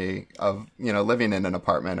reminds me of living in an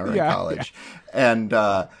apartment or in college. And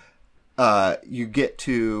you get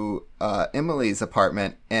to Emily's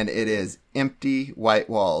apartment, and it is empty white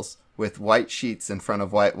walls with white sheets in front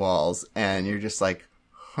of white walls, and you're just like,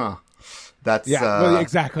 huh. That's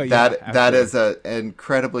exactly. That is an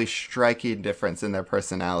incredibly striking difference in their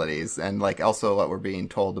personalities, and also what we're being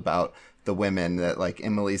told about the women, that like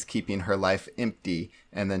Emily's keeping her life empty,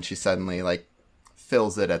 and then she suddenly like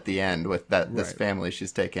fills it at the end with this family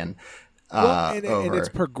she's taken and over. it's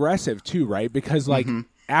progressive too, right? Because like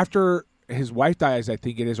after his wife dies, I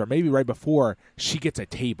think it is, or maybe right before, she gets a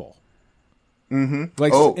table.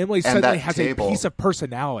 Like Emily suddenly has a piece of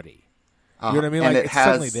personality. You know what I mean? And like it's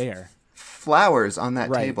suddenly there. Flowers on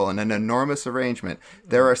that table in an enormous arrangement.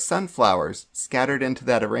 There are sunflowers scattered into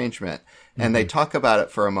that arrangement, and they talk about it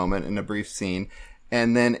for a moment in a brief scene,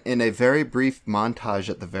 and then in a very brief montage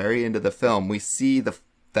at the very end of the film, we see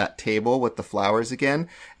that table with the flowers again,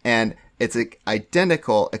 and it's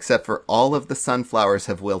identical except for all of the sunflowers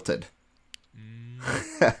have wilted.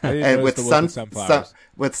 And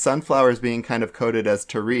with sunflowers being kind of coded as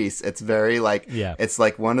Therese, it's very like it's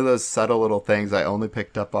like one of those subtle little things I only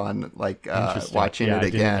picked up on like watching it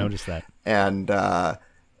again. I didn't notice that.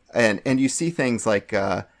 And you see things like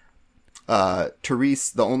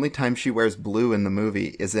Therese, the only time she wears blue in the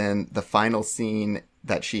movie is in the final scene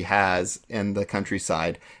that she has in the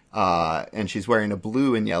countryside, and she's wearing a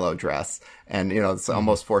blue and yellow dress, and it's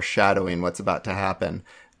almost foreshadowing what's about to happen.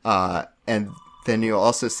 And then you'll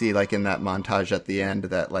also see, like, in that montage at the end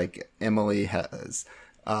that, like, Emily has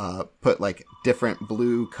put, like, different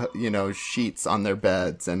blue, sheets on their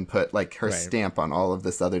beds and put, like, her stamp on all of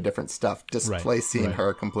this other different stuff, displacing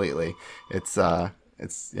her completely. It's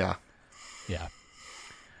yeah. Yeah.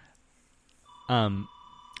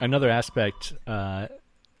 Another aspect of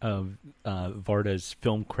Varda's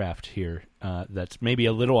film craft here that's maybe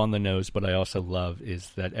a little on the nose, but I also love, is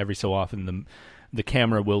that every so often the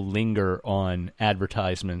camera will linger on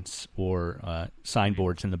advertisements or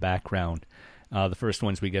signboards in the background. The first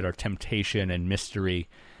ones we get are temptation and mystery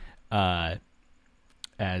as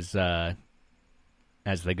they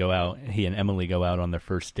go out. He and Emily go out on their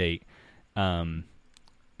first date.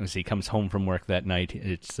 As he comes home from work that night,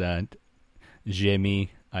 it's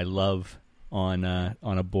Jamie, I love, on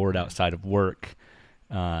a board outside of work.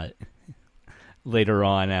 Later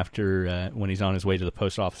on, after when he's on his way to the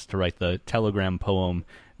post office to write the telegram poem,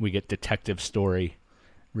 we get detective story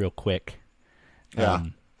real quick. Yeah,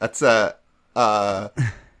 that's a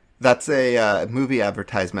movie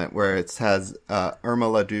advertisement where it has Irma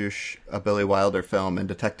La Douche, a Billy Wilder film, and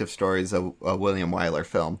Detective Stories, a William Wyler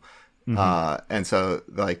film. And so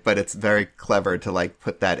like, but it's very clever to like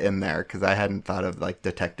put that in there, because I hadn't thought of like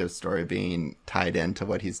Detective Story being tied into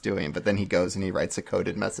what he's doing, but then he goes and he writes a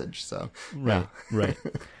coded message. So right.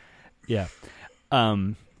 Yeah.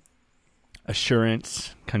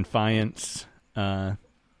 Assurance, confiance. Yeah,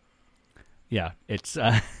 it's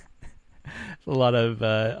a lot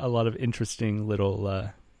of interesting little,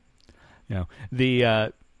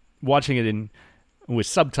 the watching it with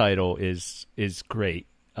subtitle is great.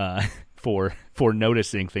 For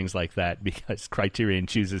noticing things like that, because Criterion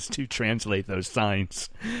chooses to translate those signs,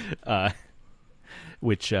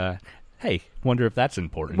 which, hey, wonder if that's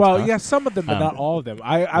important. Well, yeah, some of them, but not all of them.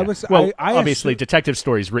 Obviously, Detective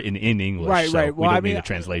Story is written in English, right. So we don't need a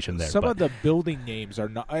translation there. Some of the building names are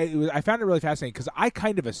not. I found it really fascinating, because I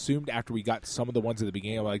kind of assumed after we got some of the ones at the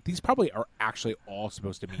beginning, I'm like, these probably are actually all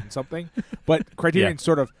supposed to mean something, but Criterion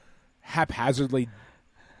sort of haphazardly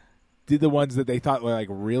did the ones that they thought were like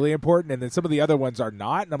really important, and then some of the other ones are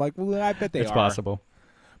not, and I'm like, well, I bet they are. It's possible.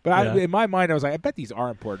 But in my mind, I was like, I bet these are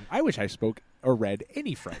important. I wish I spoke or read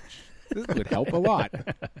any French. This would help a lot.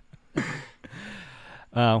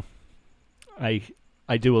 I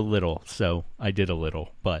do a little, so I did a little,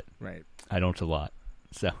 but right. I don't a lot.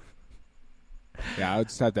 So yeah, I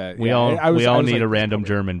would start that. We all need like, a random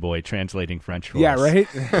German boy translating French for us. Yeah, right.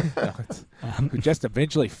 Who just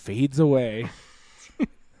eventually fades away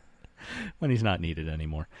when he's not needed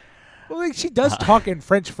anymore. Well, like, she does talk in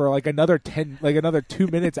French for like another 2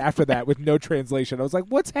 minutes after that with no translation. I was like,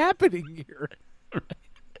 what's happening here?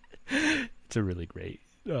 It's a really great.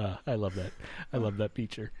 I love that. I love that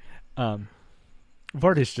feature.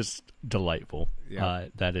 Vard is just delightful. Yeah.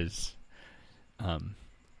 That is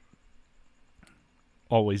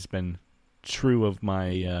always been true of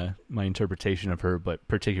my my interpretation of her, but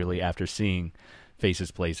particularly after seeing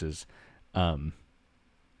Faces Places,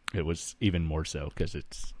 it was even more so, because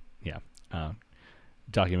it's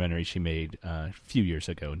documentary she made a few years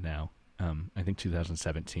ago now, I think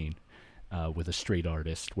 2017, with a straight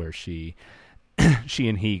artist, where she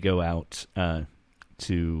and he go out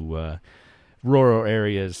to rural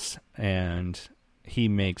areas, and he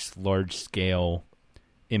makes large scale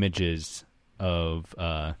images of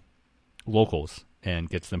locals and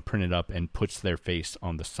gets them printed up and puts their face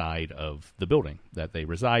on the side of the building that they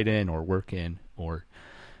reside in or work in, or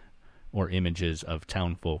images of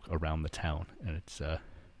town folk around the town, and it's a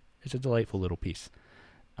delightful little piece.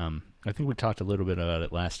 I think we talked a little bit about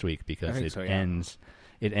it last week because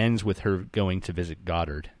it ends with her going to visit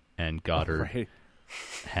Goddard, and Goddard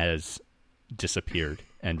has disappeared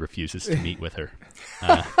and refuses to meet with her.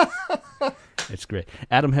 It's great.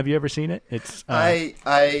 Adam, have you ever seen it? It's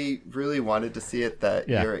I really wanted to see it that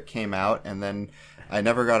year it came out, and then I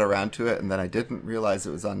never got around to it, and then I didn't realize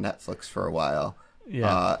it was on Netflix for a while.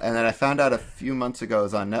 Yeah. And then I found out a few months ago it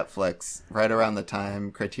was on Netflix, right around the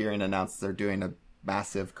time Criterion announced they're doing a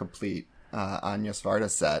massive, complete Anya Svarta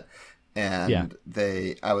set. And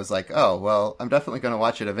I was like, oh, well, I'm definitely going to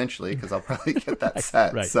watch it eventually because I'll probably get that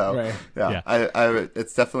set.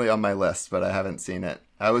 It's definitely on my list, but I haven't seen it.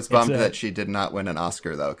 I was bummed that she did not win an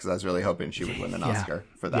Oscar though, because I was really hoping she would win an Oscar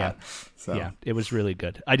for that. So yeah, it was really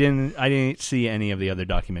good. I didn't see any of the other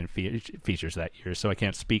documentary features that year, so I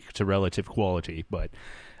can't speak to relative quality, but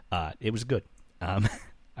it was good. I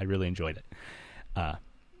really enjoyed it.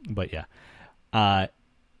 But yeah.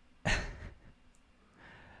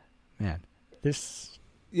 Man, this.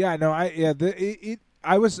 Yeah, no,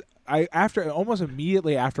 almost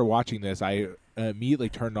immediately after watching this, I immediately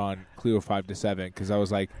turned on Cleo 5 to 7 because I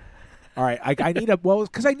was like, all right, I need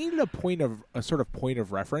because I needed a sort of point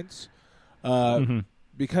of reference,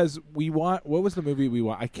 because what was the movie we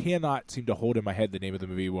watched? I cannot seem to hold in my head the name of the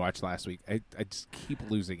movie we watched last week. I just keep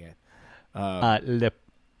losing it. Le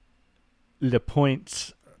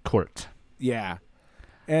Pointe Court. Yeah,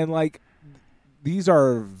 and like. These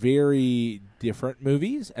are very different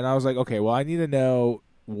movies, and I was like, okay, well, I need to know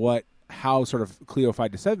how sort of Cleo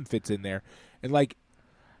 5 to 7 fits in there, and like,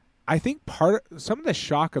 I think some of the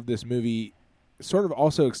shock of this movie sort of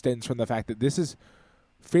also extends from the fact that this is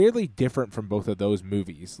fairly different from both of those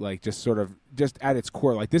movies, like just at its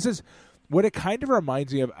core, like this is what it kind of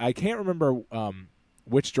reminds me of. I can't remember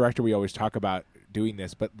which director we always talk about doing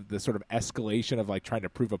this, but the sort of escalation of like trying to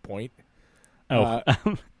prove a point.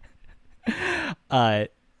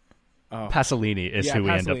 Pasolini is who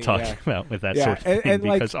we end up talking about with that sort of thing,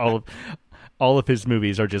 because all of his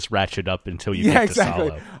movies are just ratchet up until you get to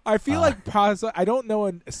Salo. I feel like I don't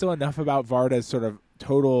know still enough about Varda's sort of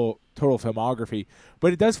total filmography,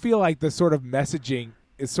 but it does feel like the sort of messaging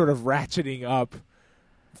is sort of ratcheting up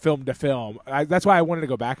film to film. That's why I wanted to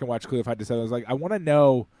go back and watch Cleo 5 to 7. I was like, I want to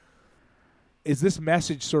know, is this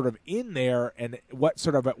message sort of in there, and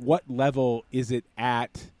at what level is it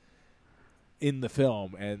at in the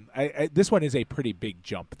film? And this one is a pretty big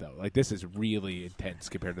jump, though. Like, this is really intense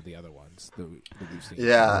compared to the other ones that we've seen.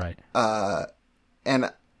 Yeah, right.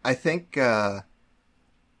 And I think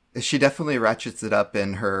she definitely ratchets it up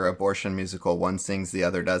in her abortion musical, One Sings, the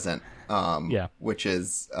Other Doesn't, which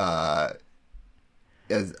is an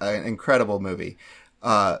incredible movie.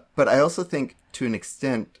 But I also think, to an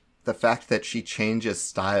extent, the fact that she changes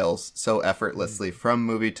styles so effortlessly from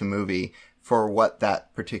movie to movie for what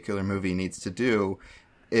that particular movie needs to do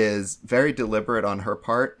is very deliberate on her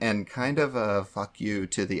part, and kind of a fuck you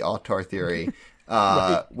to the auteur theory,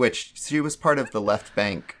 which she was part of the left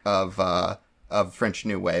bank of French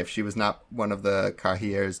New Wave. She was not one of the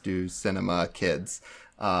Carrières du Cinéma kids,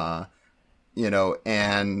 and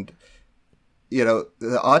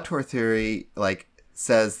the auteur theory, like,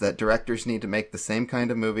 says that directors need to make the same kind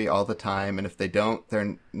of movie all the time, and if they don't,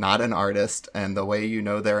 they're not an artist. And the way you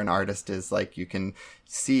know they're an artist is, like, you can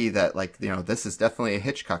see that, like, this is definitely a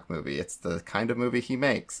Hitchcock movie. It's the kind of movie he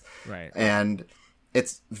makes. Right. And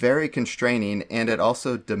it's very constraining, and it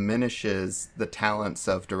also diminishes the talents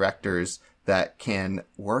of directors that can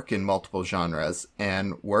work in multiple genres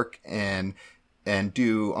and work and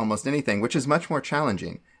do almost anything, which is much more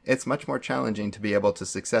challenging. It's much more challenging to be able to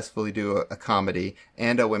successfully do a comedy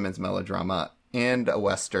and a women's melodrama and a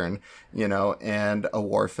Western, and a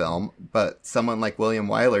war film. But someone like William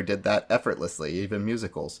Wyler did that effortlessly, even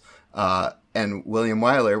musicals. And William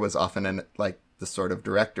Wyler was often the sort of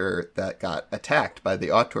director that got attacked by the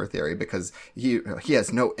auteur theory because he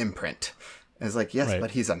has no imprint. And it's like, yes, right.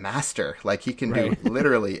 But he's a master. Like, he can do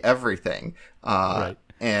literally everything.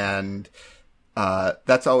 And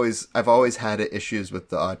I've always had issues with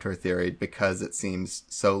the auteur theory because it seems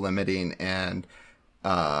so limiting and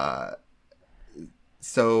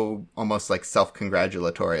so almost like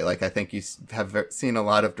self-congratulatory. Like, I think you have seen a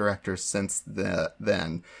lot of directors since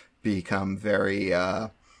then become very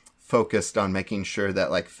focused on making sure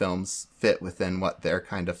that, like, films fit within what their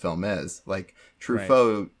kind of film is. Like,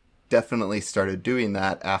 Truffaut definitely started doing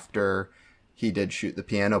that after he did Shoot the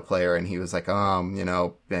Piano Player, and he was like,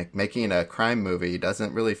 making a crime movie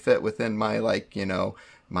doesn't really fit within my,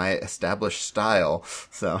 my established style.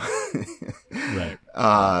 So,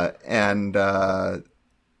 and yeah,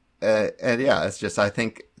 it's just, I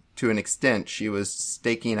think to an extent, she was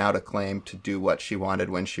staking out a claim to do what she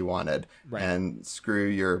wanted when she wanted, and screw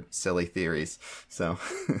your silly theories. So,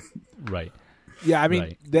 right. Yeah, I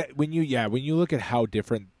mean, that when you look at how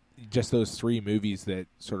different just those 3 movies that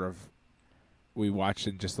sort of we watched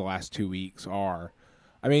in just the last 2 weeks are,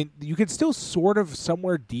 I mean, you can still sort of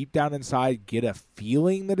somewhere deep down inside get a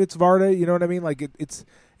feeling that it's Varda. You know what I mean? Like it's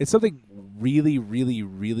something really, really,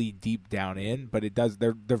 really deep down in, but it does.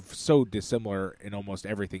 They're so dissimilar in almost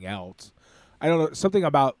everything else. I don't know, something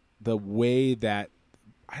about the way that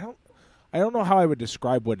I don't know how I would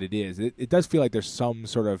describe what it is. It does feel like there's some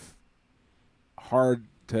sort of hard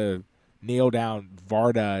to nail down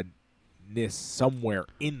Varda-ness somewhere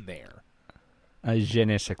in there. Je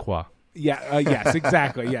ne sais quoi. Yeah. Yes.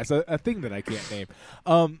 Exactly. Yes. A thing that I can't name.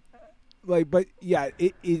 But yeah,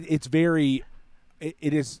 it's very.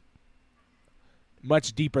 It is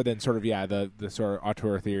much deeper than sort of the sort of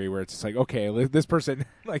auteur theory where it's just like, okay, this person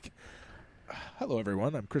like, hello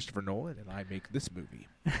everyone, I'm Christopher Nolan and I make this movie.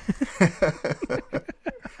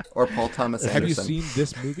 Or Paul Thomas Anderson. Have you seen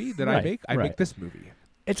this movie that I make? I make this movie.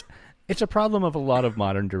 It's a problem of a lot of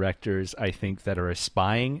modern directors, I think, that are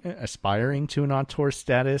aspiring to an auteur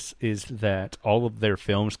status, is that all of their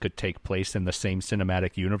films could take place in the same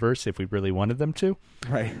cinematic universe if we really wanted them to.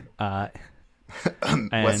 Right.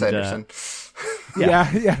 Wes Anderson.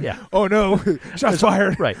 Yeah. Oh no, shots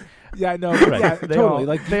fired. Right. Yeah. No. Right. Yeah.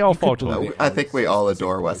 Totally. They all fall to it. I think we all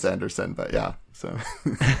adore Wes Anderson, but yeah. So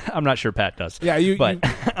I'm not sure Pat does. Yeah. But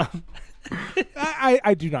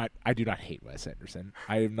I do not hate Wes Anderson.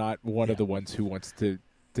 I am not one of the ones who wants to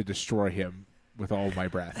destroy him with all my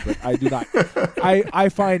breath. But I do not. I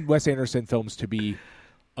find Wes Anderson films to be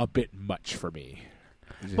a bit much for me,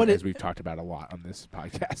 as we've talked about a lot on this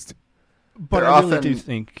podcast. But I really do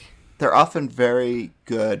think they're often very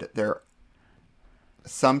good.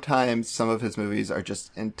 Sometimes some of his movies are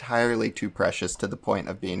just entirely too precious to the point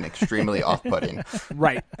of being extremely off-putting.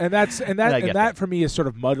 Right, and that for me is sort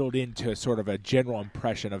of muddled into sort of a general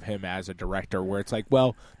impression of him as a director, where it's like,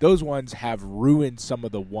 well, those ones have ruined some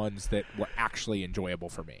of the ones that were actually enjoyable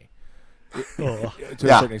for me. To a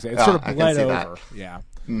certain extent, it's sort of bled over. That. Yeah.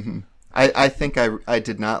 Mm-hmm. I think I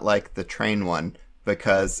did not like the train one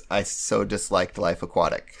because I so disliked Life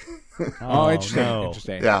Aquatic. Interesting. No.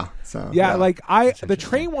 Interesting. Yeah. So like the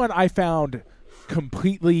train one I found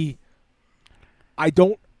completely. I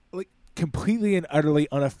don't like completely and utterly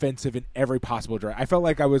unoffensive in every possible direction. I felt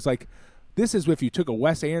like I was like, this is if you took a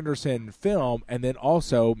Wes Anderson film and then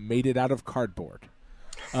also made it out of cardboard.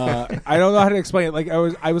 I don't know how to explain it. Like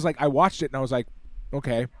I was like, I watched it and I was like,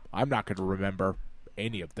 okay, I'm not going to remember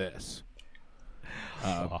any of this.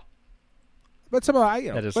 But somehow,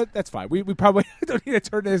 but that's fine. We probably don't need to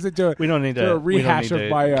turn this into a rehash of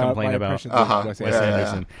my impressions of Wes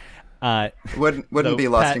Anderson. Wouldn't be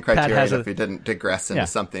lost in Criterion if we didn't digress into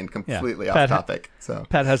something completely off topic. So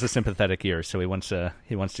Pat has a sympathetic ear, so he wants to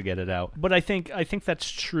get it out. But I think that's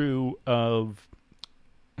true of,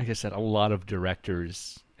 like I said, a lot of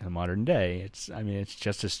directors in the modern day. It's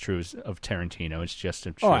just as true of Tarantino. It's just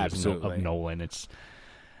as true of Nolan.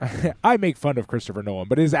 I make fun of Christopher Nolan,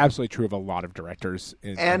 but it is absolutely true of a lot of directors.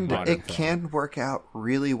 And it can work out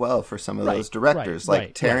really well for some of those directors.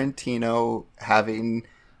 Like Tarantino having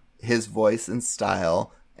his voice and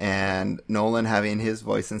style, and Nolan having his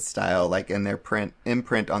voice and style, like in their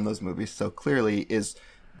imprint on those movies so clearly, is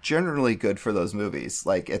generally good for those movies.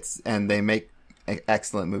 And they make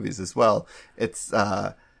excellent movies as well. It's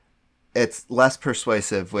less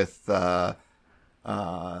persuasive with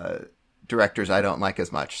directors I don't like as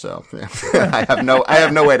much, so I have no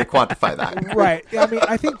way to quantify that. Right. I mean,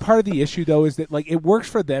 I think part of the issue though is that it works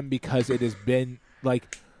for them because it has been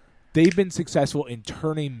they've been successful in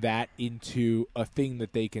turning that into a thing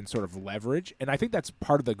that they can sort of leverage, and I think that's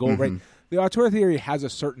part of the goal. Mm-hmm. Right. The auteur theory has a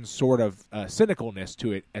certain sort of cynicalness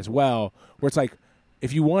to it as well, where it's like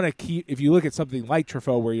if you look at something like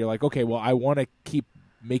Truffaut, where you're like, okay, well, I want to keep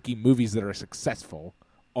making movies that are successful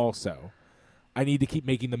also. I need to keep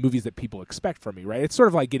making the movies that people expect from me, right? It's sort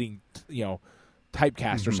of like getting,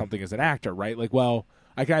 typecast or something as an actor, right? Like, well,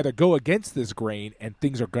 I can either go against this grain and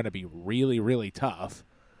things are going to be really, really tough,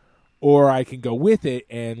 or I can go with it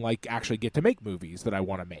and actually get to make movies that I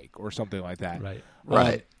want to make or something like that. Right.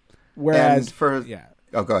 Right. Whereas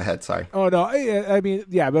Oh, go ahead. Sorry. Oh no. I mean,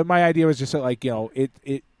 yeah, but my idea was just that,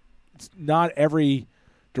 it's not every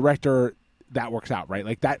director that works out, right?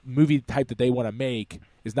 Like that movie type that they want to make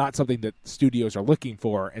is not something that studios are looking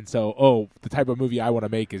for, and so the type of movie I want to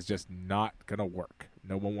make is just not gonna work.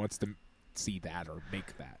 No one wants to see that or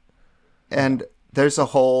make that. And there's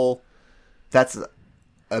that's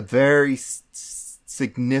a very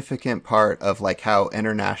significant part of like how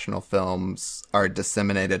international films are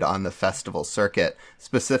disseminated on the festival circuit,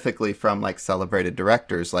 specifically from like celebrated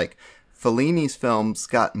directors. Like Fellini's films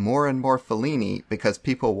got more and more Fellini because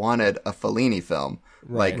people wanted a Fellini film.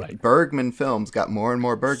 Like Bergman films got more and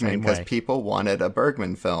more Bergman because people wanted a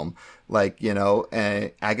Bergman film. Like, you know,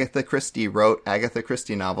 Agatha Christie wrote Agatha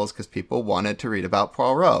Christie novels because people wanted to read about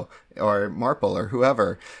Poirot or Marple or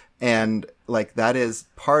whoever. And like that is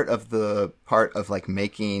part of like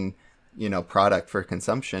making, you know, product for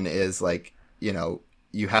consumption is like, you know,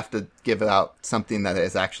 you have to give out something that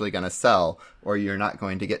is actually going to sell or you're not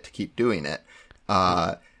going to get to keep doing it.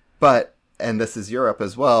 But, and this is Europe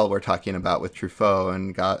as well, we're talking about with Truffaut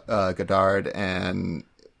and Godard and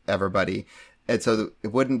everybody. And so it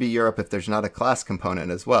wouldn't be Europe if there's not a class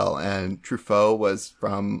component as well. And Truffaut was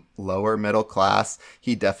from lower middle class.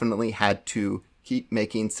 He definitely had to keep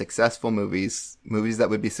making successful movies that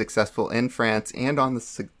would be successful in France and on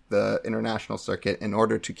the international circuit in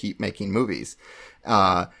order to keep making movies.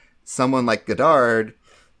 Someone like Godard,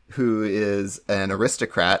 who is an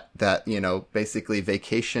aristocrat that, you know, basically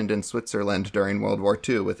vacationed in Switzerland during World War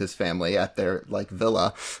II with his family at their like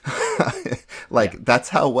villa. That's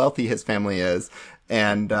how wealthy his family is.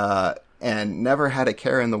 And never had a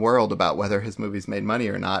care in the world about whether his movies made money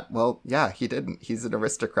or not. Well, yeah, he didn't. He's an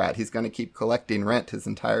aristocrat. He's going to keep collecting rent his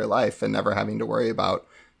entire life and never having to worry about,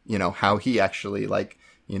 you know, how he actually like,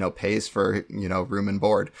 you know, pays for, you know, room and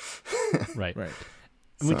board. Right.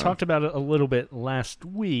 And we talked about it a little bit last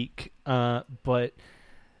week, but,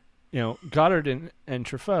 you know, Godard and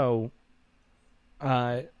Truffaut,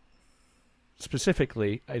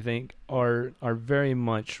 specifically, I think, are very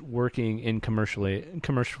much working in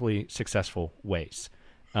commercially successful ways.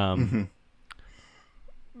 Maybe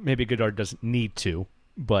Godard doesn't need to,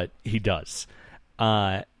 but he does.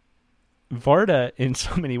 Varda, in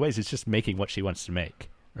so many ways, is just making what she wants to make.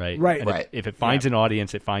 Right. If it finds an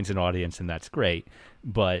audience, it finds an audience, and that's great.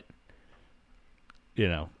 But, you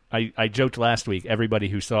know, I joked last week, everybody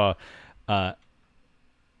who saw Le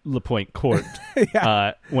Pointe Court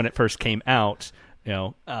when it first came out, you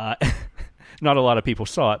know, not a lot of people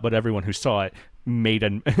saw it, but everyone who saw it made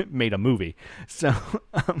a movie. So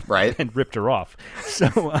and ripped her off.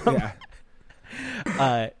 So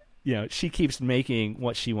you know, she keeps making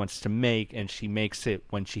what she wants to make, and she makes it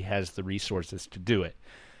when she has the resources to do it.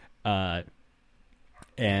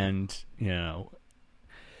 And, you know...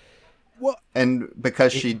 Well, and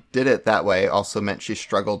because she did it that way also meant she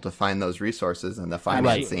struggled to find those resources and the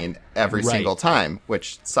financing every single time,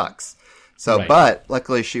 which sucks. So, but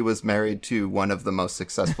luckily she was married to one of the most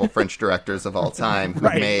successful French directors of all time who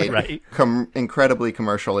made incredibly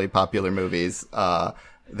commercially popular movies,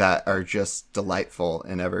 that are just delightful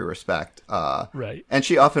in every respect. And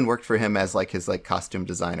she often worked for him as like his like costume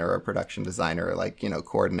designer or production designer, like, you know,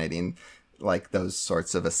 coordinating like those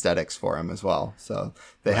sorts of aesthetics for him as well. So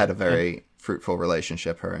they had a very fruitful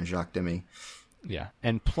relationship, her and Jacques Demy. Yeah.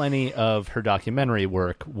 And plenty of her documentary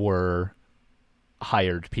work were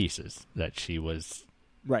hired pieces that she was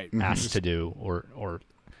asked to do or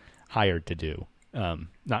hired to do.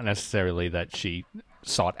 Not necessarily that she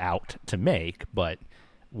sought out to make, but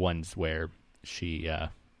ones where she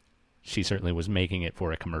certainly was making it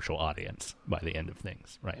for a commercial audience by the end of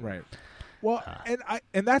things. Right. Well,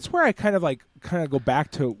 and that's where I kind of go back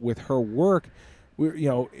to with her work. You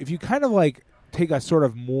know, if you kind of like take a sort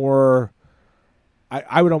of more,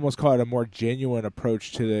 I would almost call it a more genuine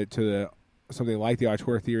approach to the something like the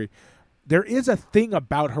auteur theory. There is a thing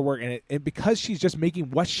about her work, and because she's just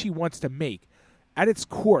making what she wants to make, at its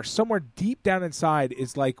core, somewhere deep down inside,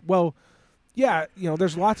 is like, well, yeah, you know,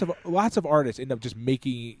 there's lots of artists end up just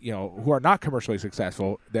making, you know, who are not commercially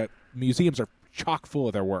successful, that museums are chock full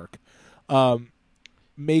of their work.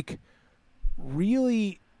 Make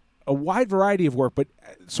really a wide variety of work, but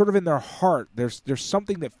sort of in their heart, there's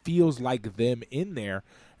something that feels like them in there.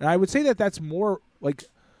 And I would say that that's more like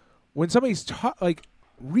when somebody's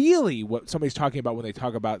really what somebody's talking about when they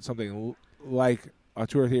talk about something like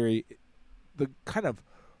auteur theory, the kind of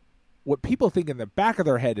what people think in the back of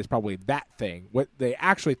their head is probably that thing. What they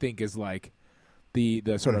actually think is like the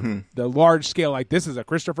sort of the large scale, like, this is a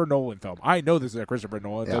Christopher Nolan film. I know this is a Christopher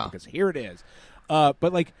Nolan film because here it is.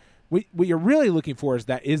 But like what you're really looking for is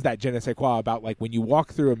that je ne sais quoi about, like, when you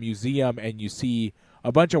walk through a museum and you see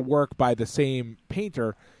a bunch of work by the same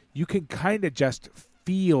painter, you can kind of just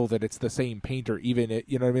feel that it's the same painter, even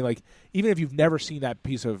you know what I mean? Like, even if you've never seen that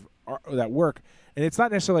piece of art, that work, and it's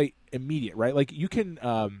not necessarily immediate, right? Like, you can,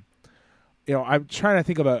 you know, I'm trying to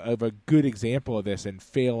think of a good example of this and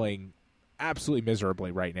failing absolutely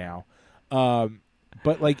miserably right now.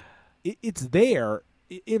 But like, it's there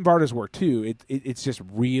in Varda's work too, it's just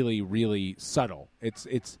really, really subtle.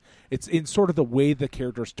 It's in sort of the way the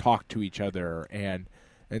characters talk to each other and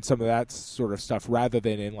some of that sort of stuff, rather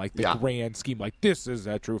than in like the grand scheme, like this is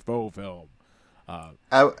a Truffaut film.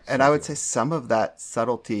 I would say some of that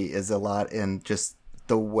subtlety is a lot in just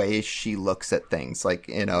the way she looks at things. Like,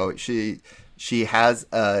 you know, she has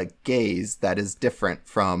a gaze that is different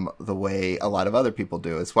from the way a lot of other people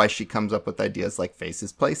do. It's why she comes up with ideas like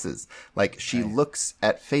faces, places. Like, she looks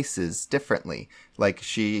at faces differently. Like,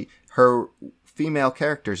 her female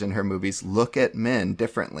characters in her movies look at men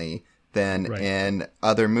differently than in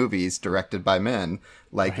other movies directed by men.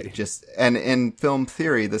 Like, and in film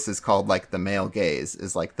theory, this is called like the male gaze,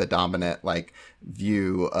 is like the dominant like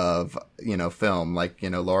view of, you know, film. Like, you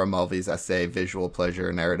know, Laura Mulvey's essay, Visual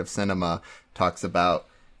Pleasure, Narrative Cinema, talks about,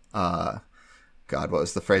 what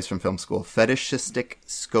was the phrase from film school? Fetishistic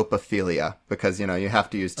scopophilia, because, you know, you have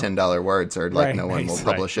to use $10 words or like no one will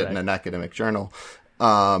publish it in an academic journal.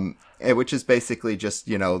 Which is basically just,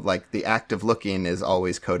 you know, like the act of looking is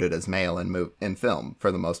always coded as male in film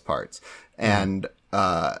for the most parts. And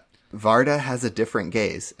Varda has a different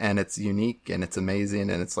gaze, and it's unique and it's amazing,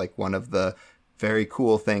 and it's like one of the very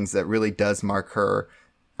cool things that really does mark her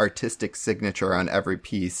artistic signature on every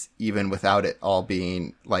piece, even without it all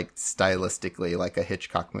being like stylistically like a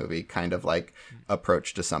Hitchcock movie kind of like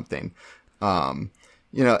approach to something. You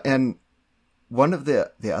know, and one of the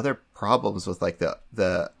other problems with like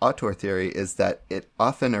the auteur theory is that it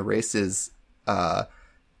often erases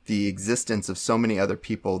the existence of so many other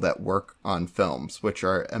people that work on films, which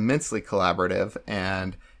are immensely collaborative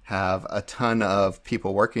and have a ton of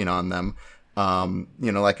people working on them.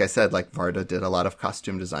 You know, like I said, like Varda did a lot of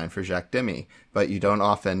costume design for Jacques Demy, but you don't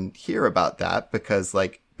often hear about that because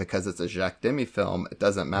it's a Jacques Demy film, it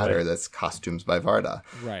doesn't matter that's costumes by Varda.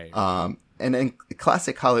 Right. And in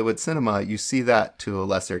classic Hollywood cinema, you see that to a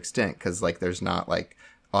lesser extent because, like, there's not, like,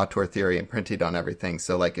 auteur theory imprinted on everything.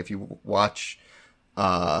 So, like, if you watch,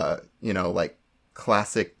 you know, like,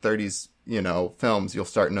 classic 30s, you know, films, you'll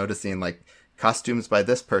start noticing, like, costumes by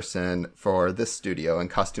this person for this studio and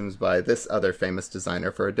costumes by this other famous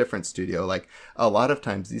designer for a different studio. Like, a lot of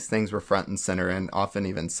times these things were front and center and often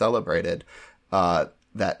even celebrated, that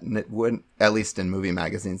wouldn't, at least in movie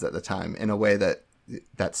magazines at the time, in a way that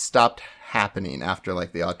stopped happening after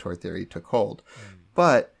like the auteur theory took hold.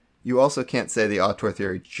 But you also can't say the auteur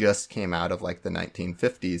theory just came out of like the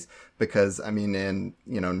 1950s, because I mean, in,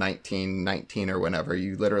 you know, 1919 or whenever,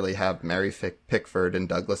 you literally have Mary Pickford and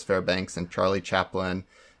Douglas Fairbanks and Charlie Chaplin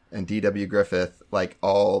and D.W. Griffith, like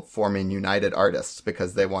all forming United Artists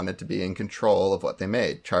because they wanted to be in control of what they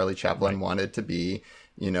made. Charlie Chaplin wanted to be,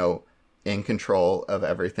 you know, in control of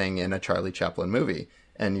everything in a Charlie Chaplin movie.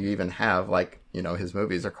 And you even have, like, you know, his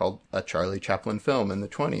movies are called a Charlie Chaplin film in the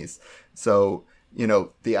 20s. So, you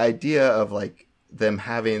know, the idea of, like, them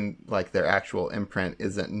having, like, their actual imprint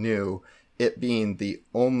isn't new. It being the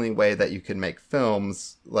only way that you can make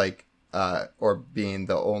films, like, or being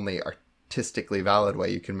the only artistically valid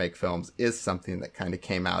way you can make films is something that kind of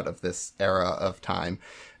came out of this era of time.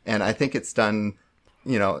 And I think it's done,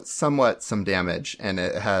 you know, somewhat some damage, and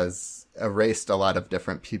it has erased a lot of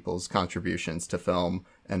different people's contributions to film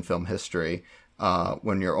and film history.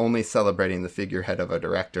 When you're only celebrating the figurehead of a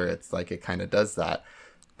director, it's like it kind of does that.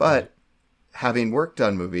 But having worked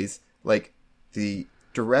on movies, like the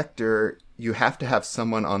director, you have to have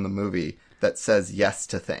someone on the movie that says yes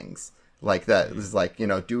to things. Like that is like, you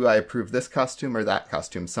know, do I approve this costume or that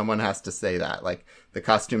costume? Someone has to say that. Like the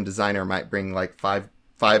costume designer might bring like five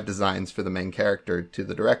designs for the main character to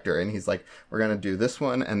the director, and he's like, we're going to do this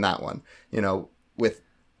one and that one, you know,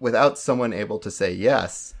 without someone able to say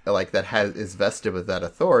yes, like that is vested with that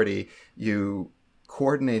authority, you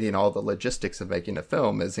coordinating all the logistics of making a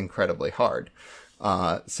film is incredibly hard.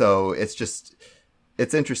 So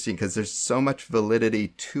it's interesting because there's so much validity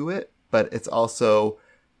to it, but it's also,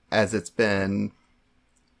 as it's been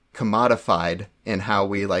commodified in how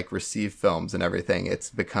we like receive films and everything,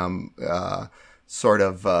 it's become, sort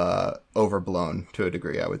of overblown to a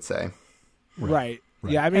degree, I would say. Right.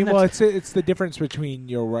 Yeah, I mean, well, it's the difference between,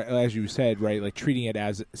 as you said, right, like treating it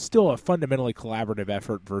as still a fundamentally collaborative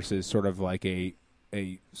effort versus sort of like a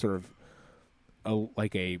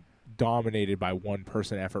dominated by one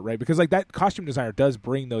person effort, right? Because like that costume designer does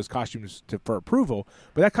bring those costumes for approval,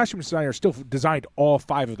 but that costume designer still designed all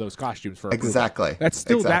 5 of those costumes for approval. Exactly. That's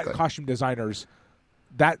still that costume designer's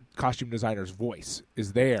voice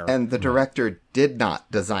is there. And the director did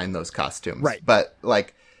not design those costumes. Right. But,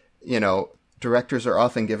 like, you know, directors are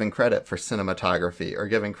often given credit for cinematography or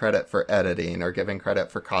given credit for editing or given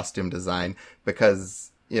credit for costume design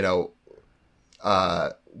because, you know,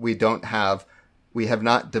 we don't have we have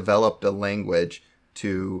not developed a language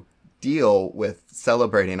to deal with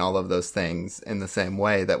celebrating all of those things in the same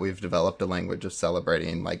way that we've developed a language of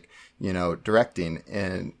celebrating, like, directing.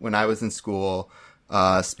 And when I was in school,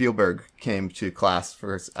 Spielberg came to class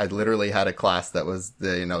first. I literally had a class that was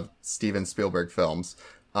the, Steven Spielberg films,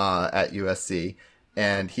 at USC.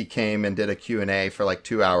 And he came and did a Q&A for like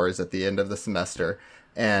 2 hours at the end of the semester.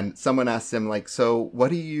 And someone asked him, like, so what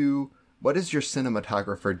does your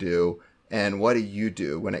cinematographer do? And what do you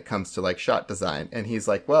do when it comes to like shot design? And he's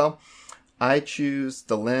like, well, I choose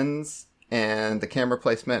the lens and the camera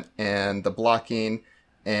placement and the blocking,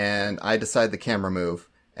 and I decide the camera move,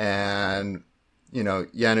 and,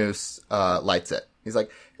 Janusz lights it. He's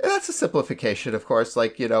like, that's a simplification, of course.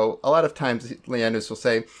 Like, a lot of times Janusz will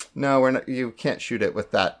say, no, you can't shoot it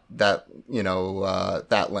with that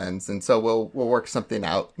lens. And so we'll work something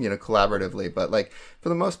out, collaboratively. But like, for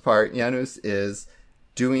the most part, Janusz is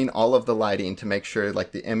doing all of the lighting to make sure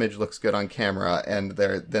like the image looks good on camera, and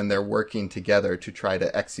they're working together to try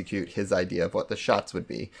to execute his idea of what the shots would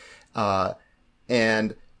be.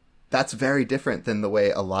 And that's very different than the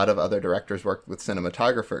way a lot of other directors work with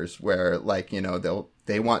cinematographers, where like,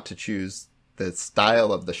 they want to choose the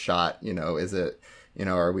style of the shot. Is it,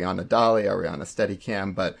 are we on a dolly? Are we on a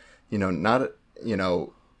Steadicam? But, not,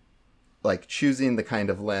 like choosing the kind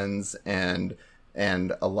of lens and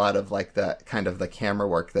a lot of like that kind of the camera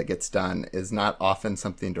work that gets done is not often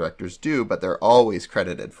something directors do, but they're always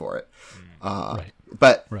credited for it. Right.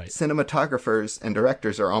 But cinematographers and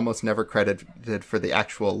directors are almost never credited for the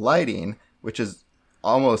actual lighting, which is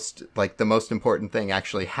almost like the most important thing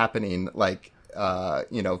actually happening, like,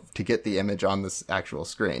 to get the image on this actual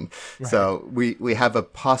screen. Right. So we have a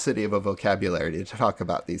paucity of a vocabulary to talk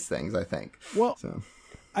about these things, I think. Well, so.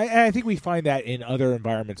 I think we find that in other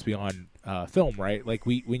environments beyond film, right? Like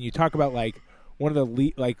when you talk about like one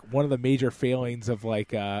of the major failings of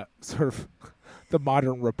like sort of the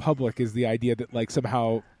modern republic is the idea that like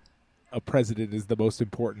somehow a president is the most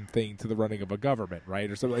important thing to the running of a government,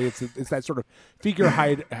 right? Or something. It's that sort of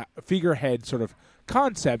figurehead sort of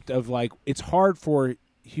concept of like it's hard for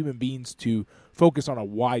human beings to focus on a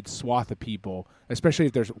wide swath of people, especially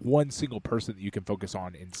if there's one single person that you can focus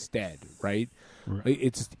on instead, right?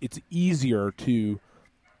 It's easier to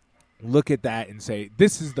look at that and say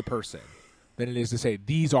this is the person than it is to say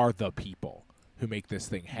these are the people who make this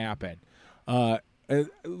thing happen. One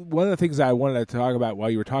of the things I wanted to talk about while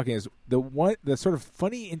you were talking is the sort of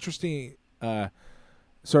funny, interesting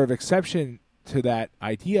sort of exception to that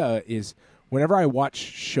idea is whenever I watch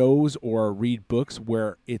shows or read books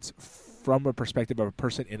where it's from a perspective of a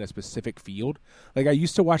person in a specific field. Like I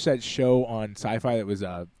used to watch that show on Sci-Fi that was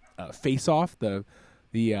Face Off. It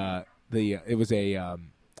was a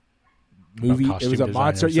movie. It was a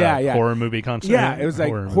monster. Horror movie concept. Yeah, it was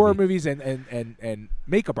like horror movies and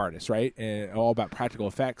makeup artists, right? And all about practical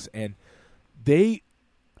effects. And they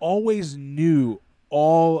always knew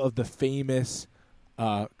all of the famous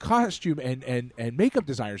costume and makeup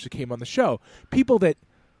designers who came on the show. People that,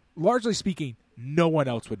 largely speaking, no one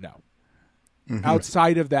else would know. Mm-hmm.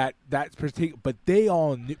 Outside of that particular, but they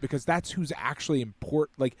all knew because that's who's actually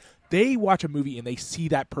important. Like they watch a movie and they see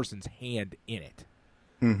that person's hand in it.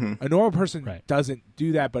 Mm-hmm. A normal person doesn't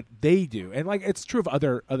do that, but they do. And like it's true of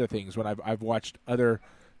other things. When I've watched other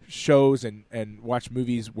shows and watched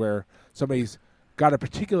movies where somebody's got a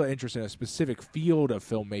particular interest in a specific field of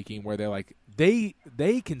filmmaking, where they're like they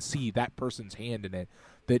can see that person's hand in it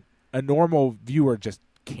that a normal viewer just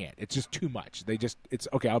can't. It's just too much. It's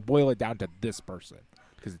okay. I'll boil it down to this person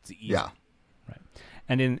because it's easy. Yeah. Right.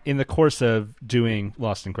 And in the course of doing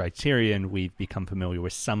Lost in Criterion, we've become familiar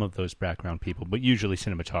with some of those background people, but usually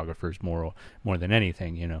cinematographers more than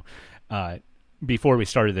anything. Before we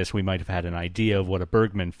started this, we might have had an idea of what a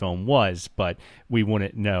Bergman film was, but we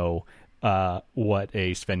wouldn't know what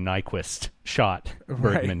a Sven Nykvist shot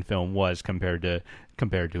Bergman film was compared to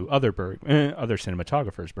other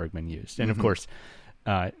cinematographers Bergman used. And of course,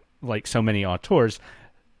 like so many auteurs,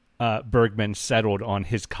 Bergman settled on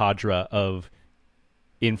his cadre of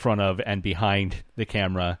in front of and behind the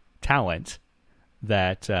camera talent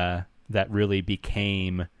that really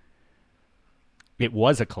became. It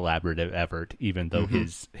was a collaborative effort, even though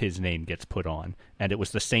his name gets put on, and it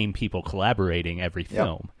was the same people collaborating every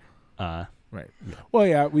film. Right. Yeah. Well,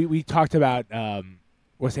 yeah, we talked about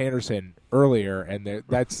Wes Anderson earlier, and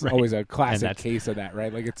that's always a classic case of that,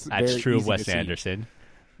 right? Like that's true of Wes Anderson.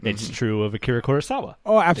 It's true of Akira Kurosawa.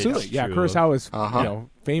 Oh, absolutely. Yeah, Kurosawa's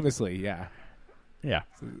famously, yeah.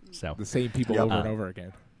 So the same people over and over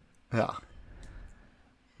again. Yeah.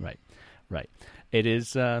 Right. It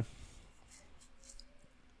is.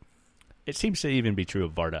 It seems to even be true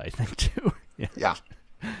of Varda, I think, too. Yeah.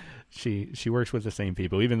 She works with the same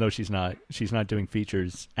people, even though she's not doing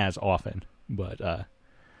features as often. But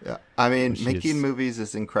yeah, I mean, making movies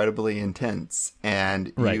is incredibly intense,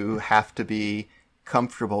 and you have to be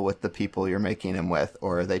comfortable with the people you're making them with,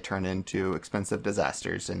 or they turn into expensive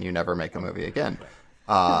disasters, and you never make a movie again.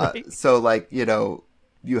 So, like, you know,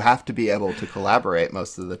 you have to be able to collaborate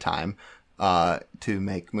most of the time to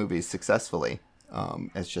make movies successfully.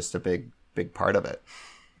 It's just a big part of it.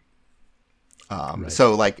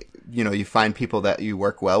 So, like, you know, you find people that you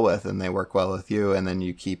work well with, and they work well with you, and then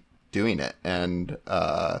you keep doing it. And,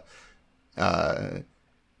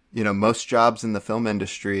 you know, most jobs in the film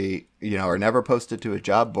industry, you know, are never posted to a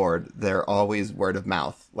job board. They're always word of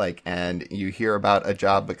mouth. Like, and you hear about a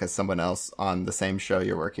job because someone else on the same show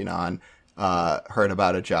you're working on heard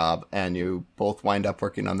about a job, and you both wind up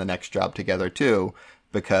working on the next job together too,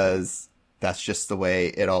 because that's just the way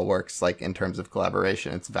it all works. Like, in terms of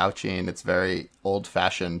collaboration, it's vouching. It's very old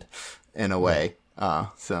fashioned in a way.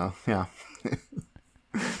 So yeah.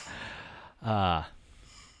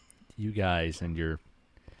 You guys and your.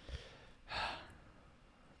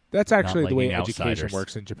 That's actually the way education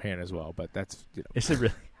works in Japan as well. But that's, you know. Is it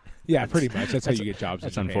really? Yeah, pretty much. That's how you get jobs.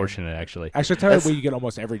 That's in Japan. Unfortunate, actually. Actually, that's the way you get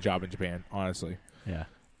almost every job in Japan. Honestly. Yeah.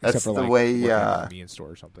 That's for, the like, way. Working at a convenience store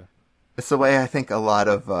or something. It's the way I think a lot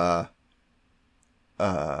of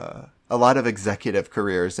executive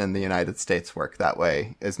careers in the United States work that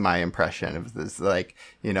way, is my impression of this. Like,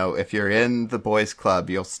 you know, if you're in the boys club,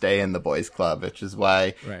 you'll stay in the boys club, which is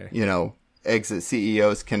why, you know, exit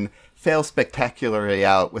CEOs can fail spectacularly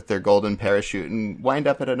out with their golden parachute and wind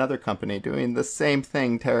up at another company doing the same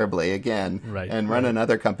thing terribly again, and run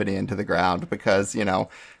another company into the ground because, I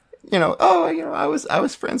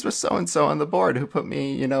was friends with so-and-so on the board who put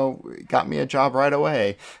me, you know, got me a job right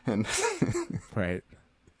away. And right.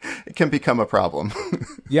 It can become a problem.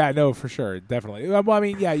 Yeah, no, for sure. Definitely. Well, I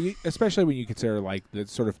mean, yeah, especially when you consider, like, the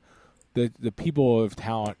sort of the people of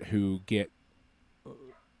talent who get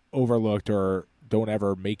overlooked or don't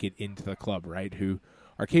ever make it into the club, right? Who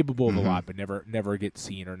are capable of a lot, but never get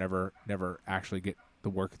seen or never actually get the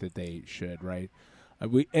work that they should, right?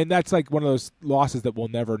 And that's like one of those losses that we'll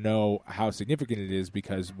never know how significant it is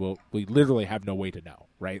because we literally have no way to know,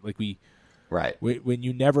 right? Like when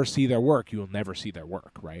you never see their work, you will never see their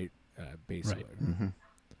work, right? Basically.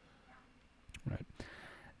 Right.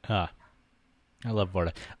 I love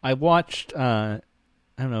Varda. I watched, I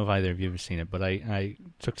don't know if either of you have seen it, but I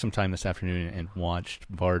took some time this afternoon and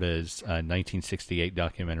watched Varda's 1968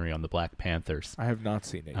 documentary on the Black Panthers. I have not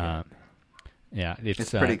seen it yet. Yeah,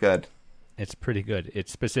 it's pretty good. It's pretty good.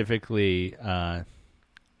 It's specifically,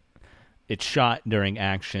 it's shot during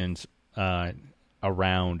actions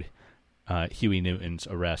around Huey Newton's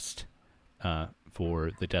arrest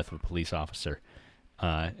for the death of a police officer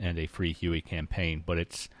and a Free Huey campaign. But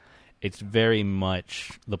it's very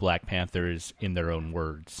much the Black Panthers in their own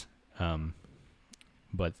words.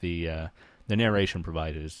 But the narration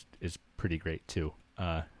provided is pretty great too.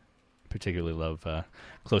 Particularly love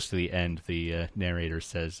close to the end, the narrator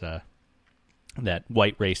says that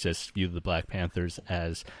white racists view the Black Panthers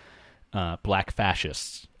as black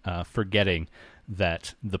fascists, forgetting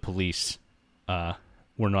that the police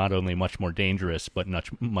were not only much more dangerous but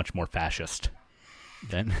much more fascist.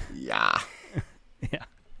 Then yeah.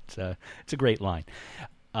 It's a great line.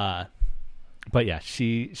 But yeah,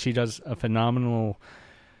 she does a phenomenal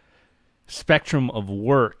spectrum of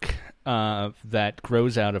work that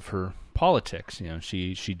grows out of her politics. You know,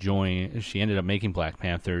 she ended up making Black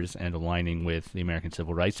Panthers and aligning with the American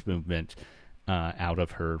Civil Rights Movement out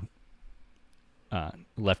of her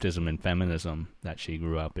leftism and feminism that she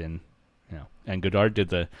grew up in. You know, and Godard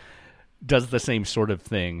does the same sort of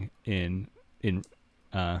thing in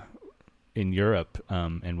Europe,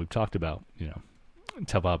 and we've talked about, you know,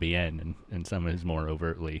 Tel Bien and some of his more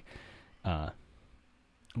overtly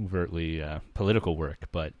political work,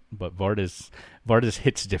 but Varda's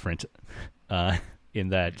hits different in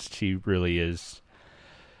that she really is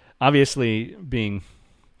obviously being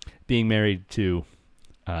married to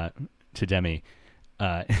Demi.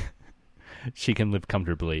 She can live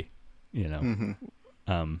comfortably, you know.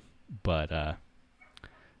 But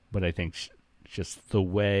I think just the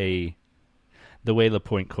way La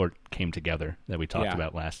Pointe Court came together that we talked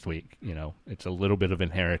about last week, you know, it's a little bit of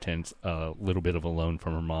inheritance, a little bit of a loan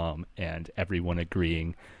from her mom, and everyone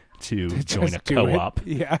agreeing to join a co-op.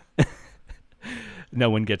 Yeah. No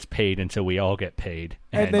one gets paid until we all get paid,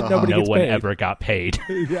 and then nobody gets one paid. ever got paid.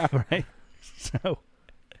 Yeah. Right. So.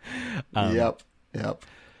 Yep.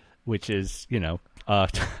 Which is, you know, a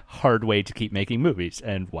hard way to keep making movies,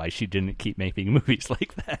 and why she didn't keep making movies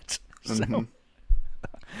like that. So.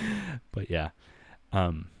 But yeah,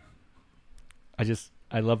 I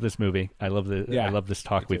love this movie. I love this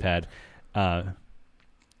talk we've had.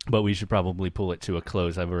 But we should probably pull it to a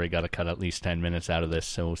close. I've already got to cut at least 10 minutes out of this,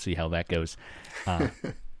 so we'll see how that goes.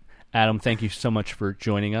 Adam, thank you so much for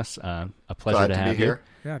joining us. A pleasure to have you here.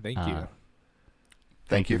 Yeah, thank you.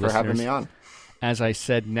 Thank you for having me on. As I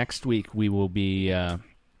said, next week we will be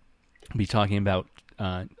talking about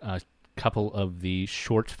a couple of the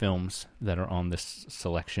short films that are on this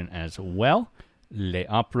selection as well. Les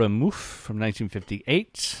Opera Mouffe from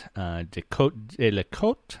 1958, De Côte et Le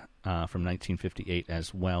Côte from 1958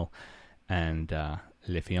 as well, and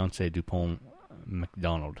Les Fiancés Dupont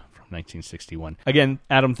McDonald from 1961. Again,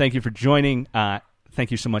 Adam, thank you for joining. Thank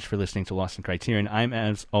you so much for listening to Lost in Criterion. I'm,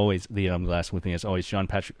 as always, the Adam Glass. With me, as always, John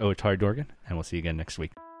Patrick Oatari Dorgan, and we'll see you again next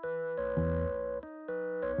week.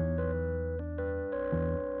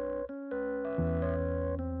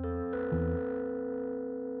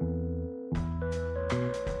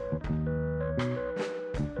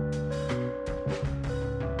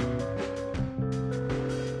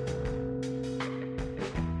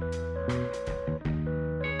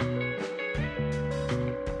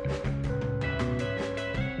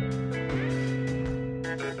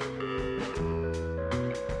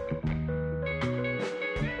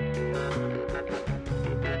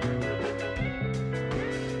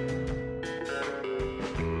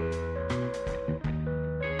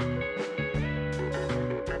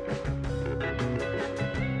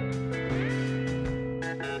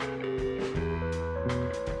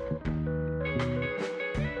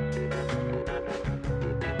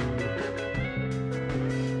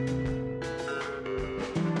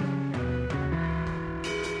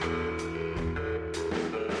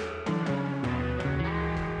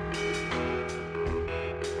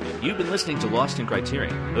 You've been listening to Lost in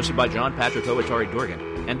Criterion, hosted by John Patrick Oatari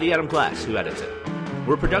Dorgan and the Adam Glass, who edits it.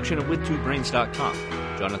 We're a production of WithTwoBrains.com.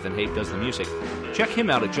 Jonathan Hape does the music. Check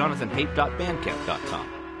him out at jonathanhape.bandcamp.com.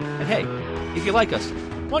 And hey, if you like us,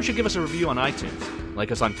 why don't you give us a review on iTunes,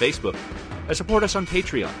 like us on Facebook, or support us on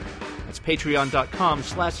Patreon. That's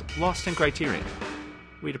patreon.com/LostInCriterion.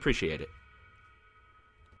 We'd appreciate it.